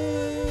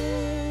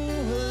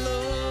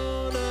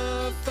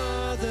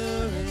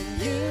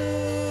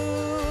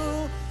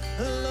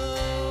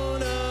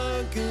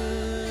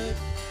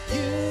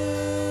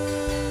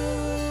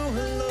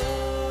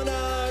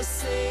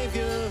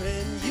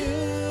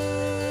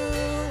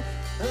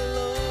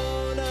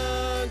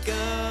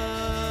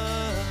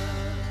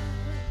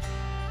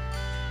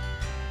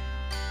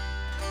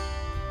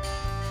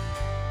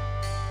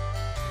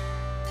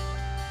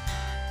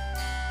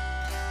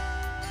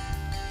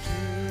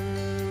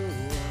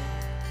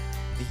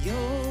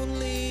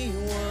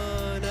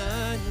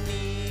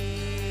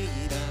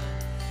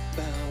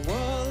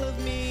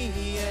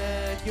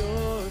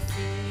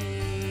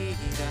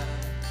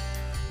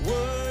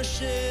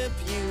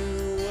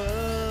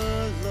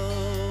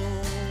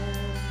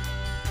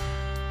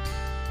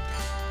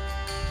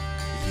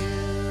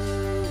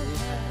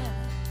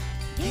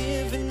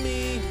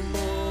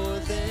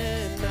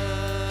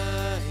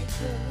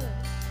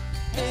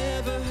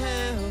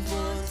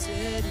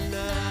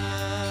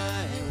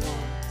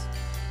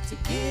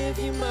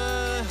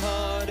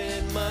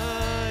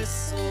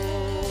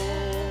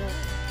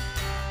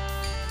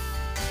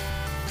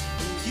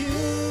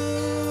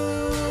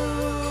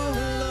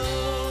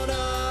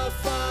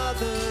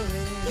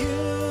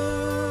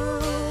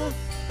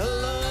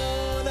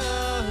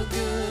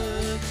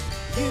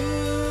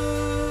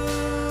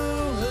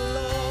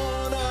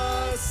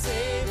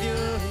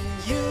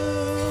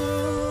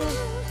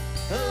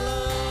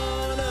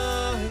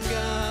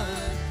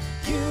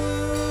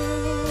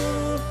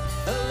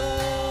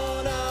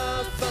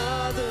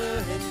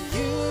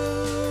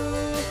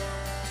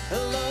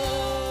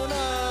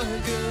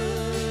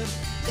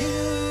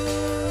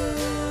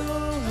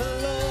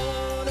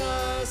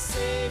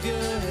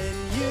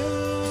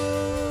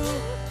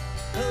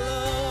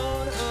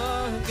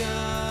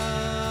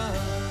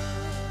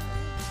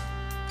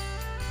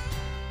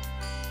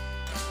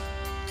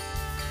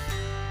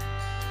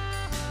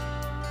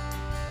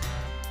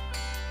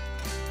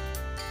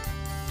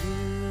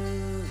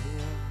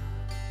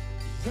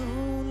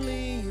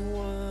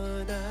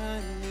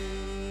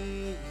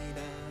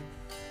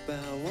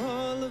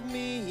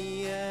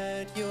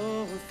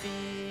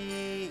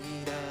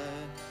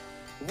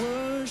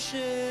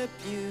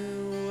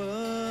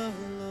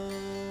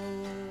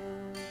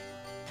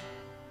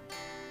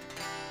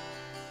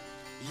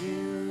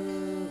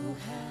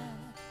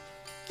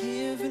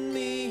given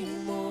me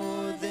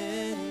more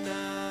than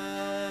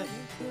I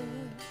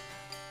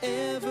could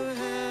ever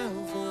have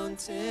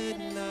wanted,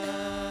 and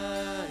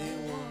I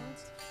want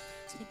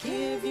to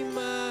give you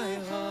my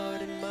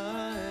heart and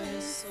my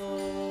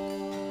soul.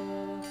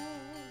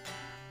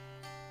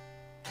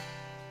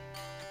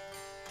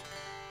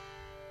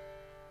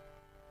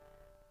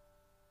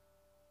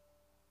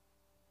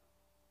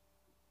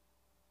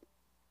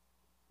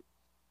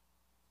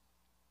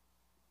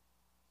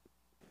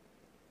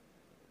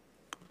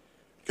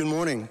 Good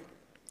morning.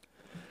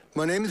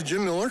 My name is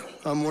Jim Miller.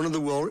 I'm one of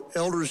the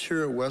elders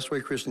here at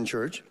WestWay Christian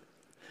Church.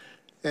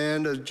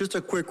 And just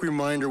a quick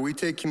reminder, we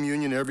take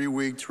communion every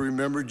week to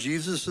remember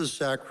Jesus'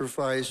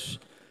 sacrifice,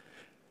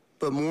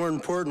 but more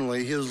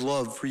importantly, his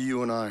love for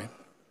you and I.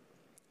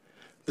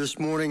 This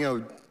morning,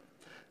 I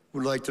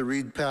would like to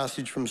read a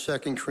passage from 2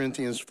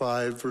 Corinthians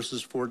 5,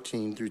 verses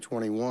 14 through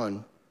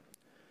 21.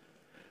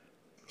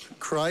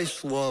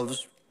 Christ's love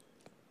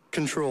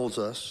controls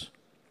us.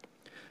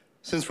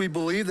 Since we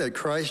believe that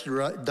Christ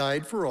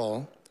died for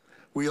all,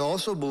 we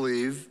also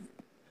believe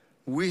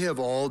we have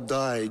all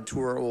died to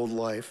our old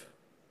life.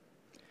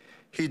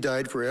 He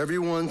died for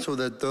everyone so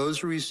that those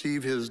who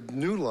receive his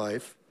new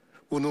life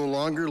will no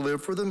longer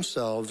live for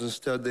themselves.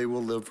 Instead, they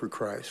will live for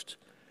Christ,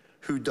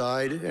 who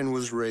died and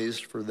was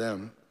raised for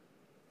them.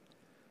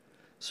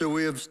 So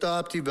we have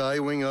stopped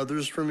evaluating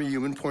others from a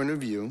human point of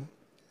view.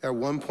 At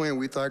one point,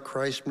 we thought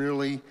Christ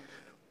merely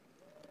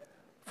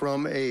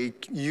from a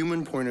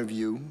human point of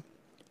view.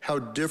 How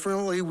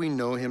differently we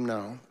know him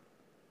now.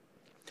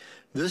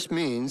 This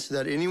means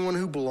that anyone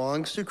who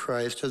belongs to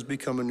Christ has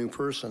become a new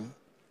person.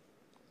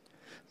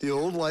 The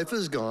old life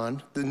is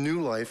gone, the new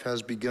life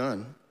has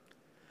begun.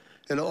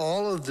 And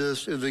all of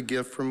this is a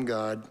gift from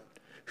God,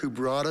 who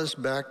brought us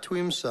back to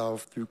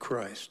himself through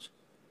Christ.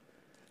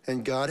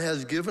 And God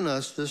has given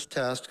us this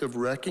task of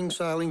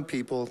reconciling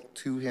people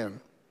to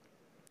him.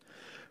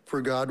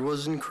 For God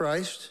was in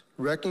Christ,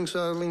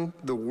 reconciling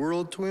the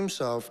world to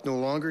himself, no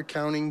longer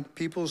counting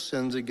people's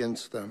sins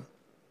against them.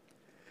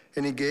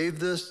 And he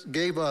gave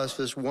us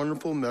this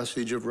wonderful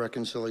message of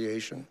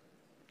reconciliation.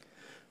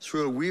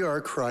 So we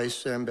are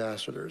Christ's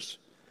ambassadors.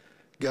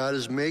 God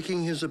is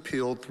making his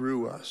appeal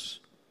through us.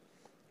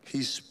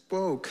 We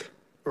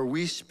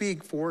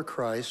speak for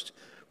Christ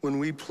when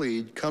we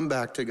plead, come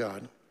back to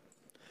God.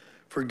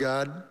 For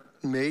God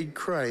made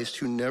Christ,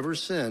 who never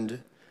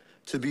sinned,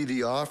 to be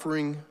the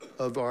offering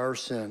of our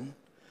sin,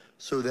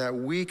 so that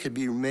we could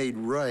be made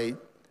right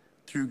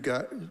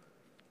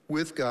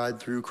with God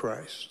through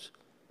Christ.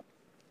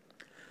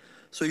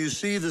 So you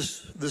see,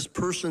 this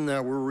person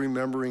that we're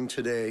remembering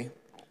today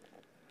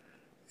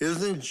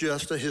isn't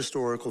just a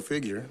historical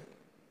figure,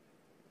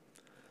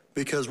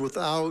 because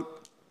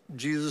without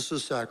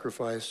Jesus'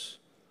 sacrifice,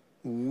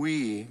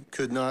 we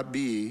could not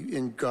be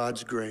in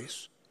God's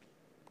grace.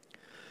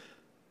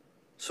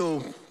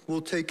 So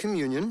we'll take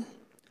communion.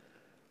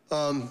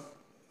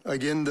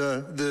 Again,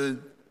 the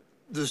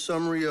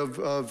summary of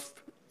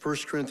 1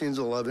 Corinthians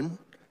 11,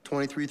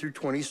 23 through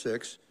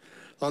 26.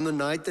 On the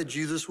night that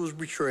Jesus was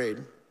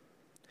betrayed,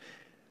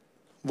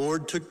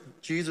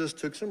 Jesus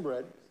took some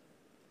bread.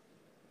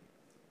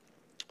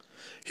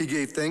 He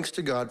gave thanks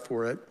to God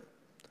for it.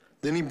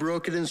 Then he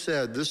broke it and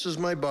said, "This is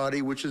my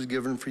body, which is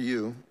given for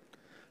you.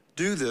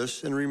 Do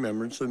this in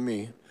remembrance of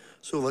me."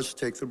 So let's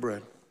take the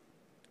bread.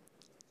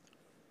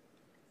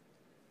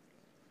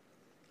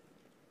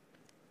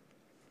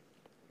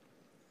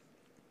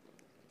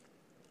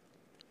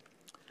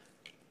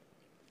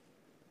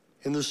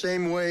 In the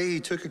same way, he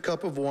took a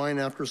cup of wine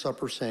after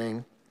supper,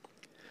 saying,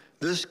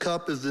 "This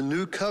cup is the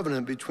new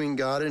covenant between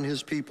God and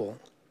his people,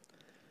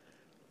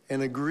 an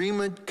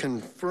agreement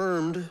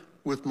confirmed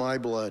with my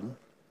blood.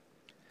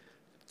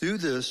 Do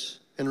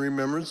this in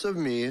remembrance of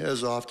me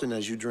as often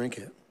as you drink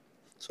it."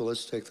 So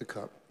let's take the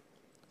cup.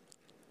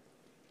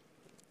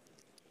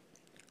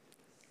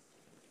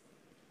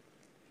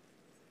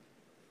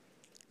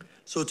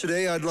 So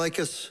today I'd like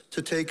us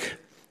to take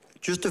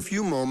just a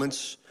few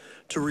moments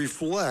to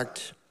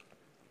reflect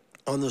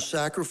on the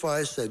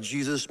sacrifice that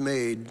Jesus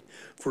made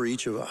for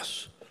each of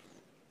us.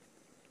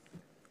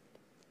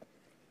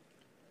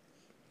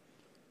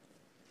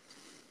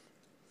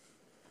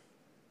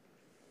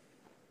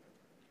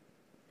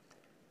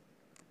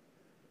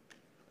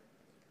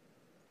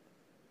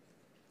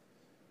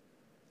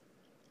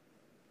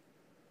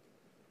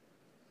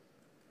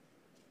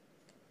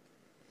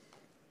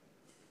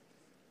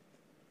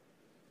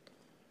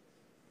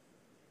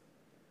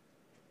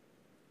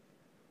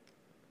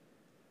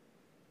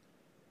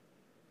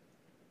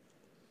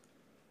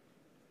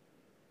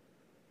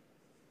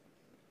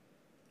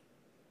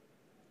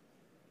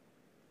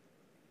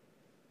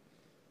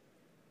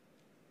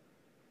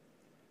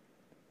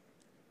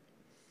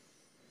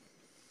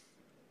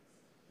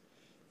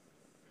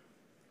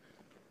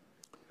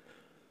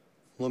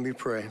 Let me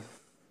pray.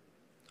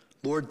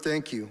 Lord,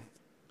 thank you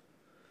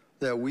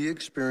that we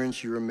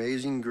experience your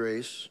amazing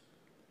grace,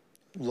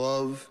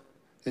 love,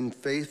 and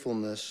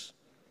faithfulness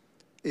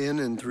in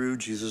and through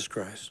Jesus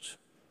Christ.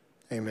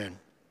 Amen.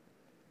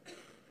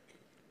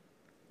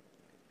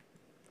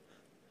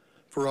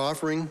 for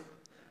offering.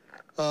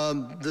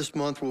 This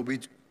month we'll be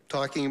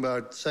talking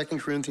about 2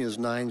 Corinthians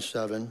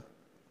 9:7.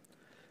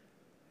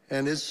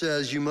 And it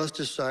says, you must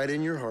decide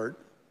in your heart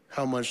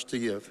how much to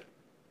give.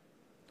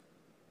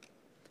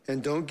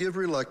 And don't give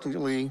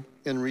reluctantly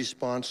in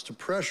response to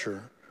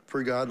pressure,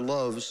 for God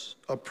loves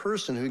a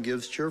person who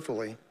gives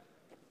cheerfully.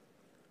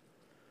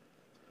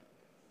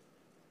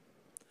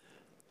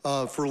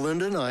 For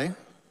Linda and I,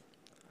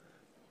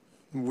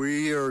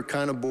 we are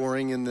kind of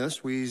boring in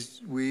this. We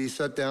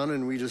sit down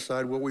and we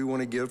decide what we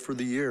want to give for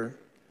the year.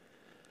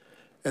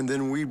 And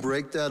then we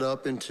break that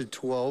up into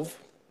 12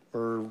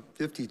 or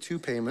 52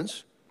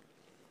 payments.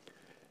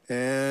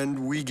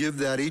 And we give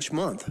that each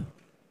month.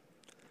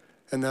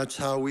 And that's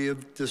how we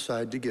have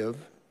decided to give.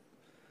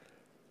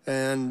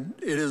 And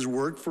it has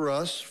worked for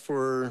us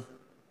for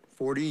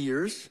 40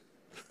 years,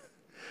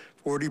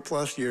 40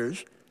 plus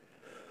years.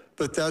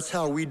 But that's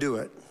how we do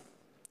it.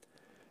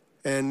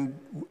 And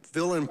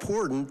feel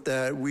important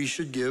that we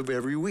should give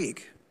every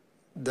week.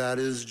 That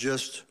is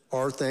just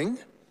our thing.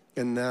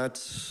 And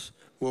that's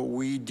what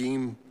we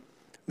deem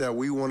that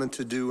we wanted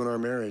to do in our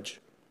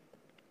marriage.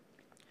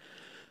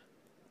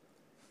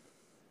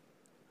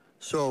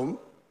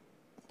 So,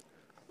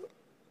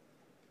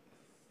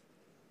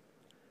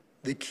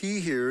 the key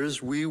here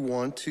is we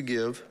want to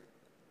give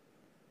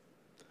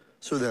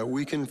so that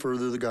we can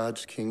further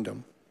God's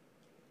kingdom.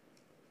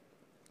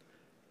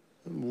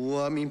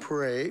 Let me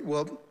pray.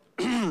 Well,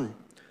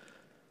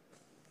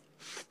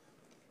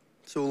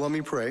 so let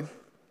me pray.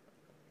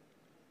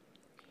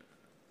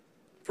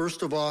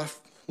 First of all,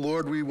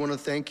 Lord, we want to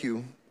thank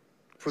you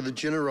for the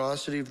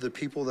generosity of the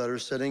people that are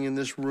sitting in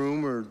this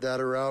room or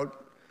that are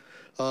out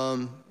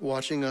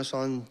watching us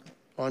on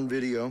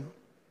video.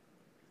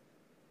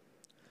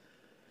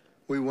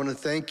 We want to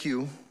thank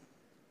you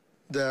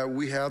that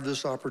we have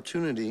this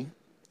opportunity.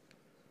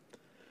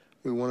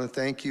 We want to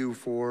thank you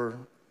for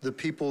the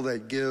people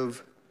that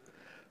give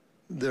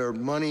their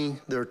money,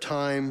 their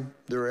time,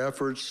 their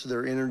efforts,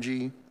 their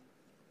energy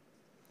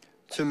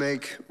to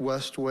make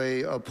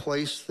WestWay a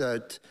place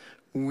that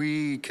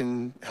we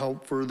can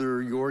help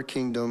further your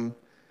kingdom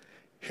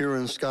here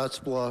in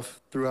Scottsbluff,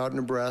 throughout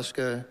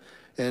Nebraska,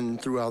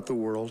 and throughout the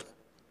world.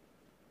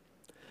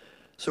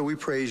 So we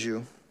praise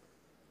you.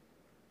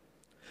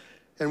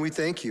 And we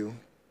thank you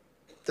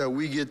that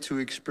we get to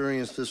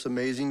experience this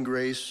amazing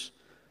grace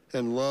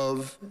and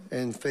love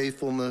and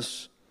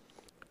faithfulness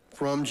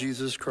from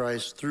Jesus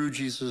Christ, through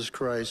Jesus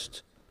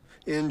Christ,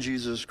 in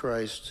Jesus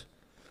Christ.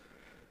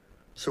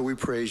 So we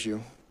praise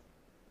you.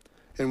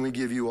 And we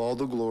give you all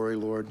the glory,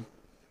 Lord.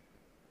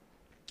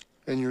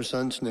 In your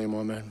Son's name,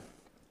 amen.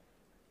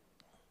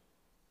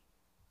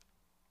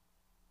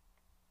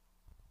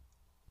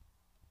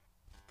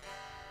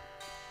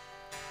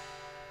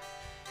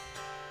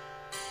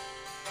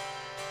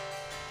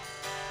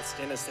 Let's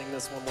stand and sing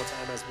this one more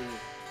time as we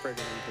pray to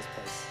leave this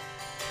place.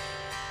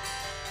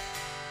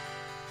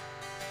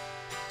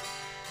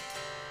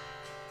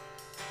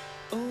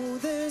 Oh,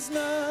 there's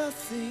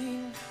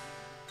nothing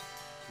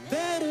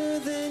better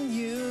than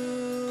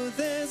you.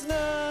 There's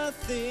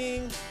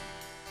nothing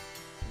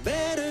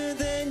better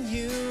than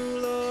you,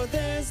 Lord.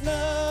 There's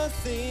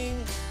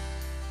nothing,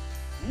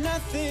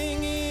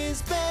 nothing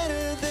is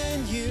better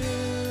than you.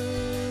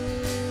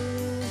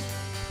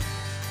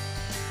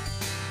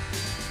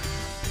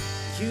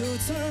 You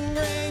turn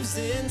graves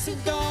into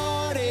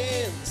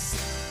gardens.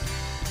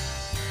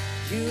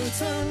 You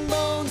turn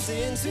bones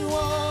into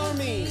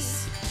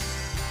armies.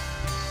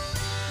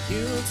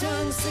 You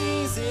turn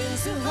seas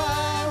into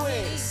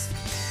highways.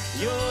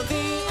 You're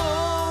the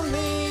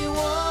only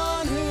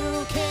one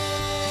who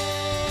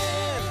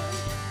can.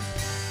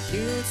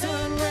 You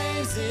turn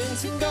graves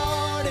into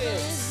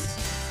gardens.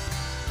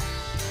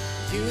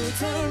 You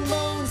turn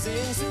bones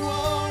into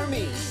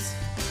armies.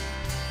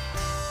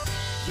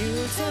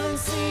 You turn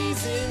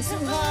seas into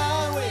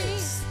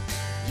highways.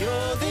 You're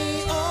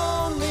the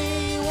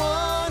only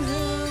one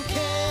who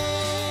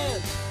can.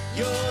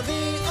 You're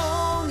the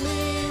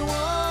only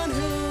one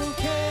who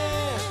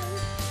can.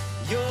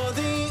 You're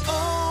the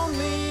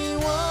only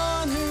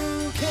one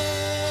who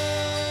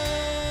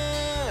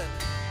can.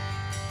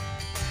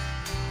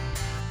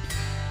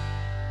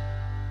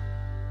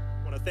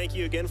 I want to thank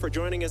you again for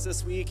joining us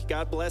this week.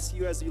 God bless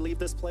you as you leave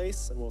this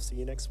place, and we'll see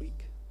you next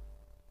week.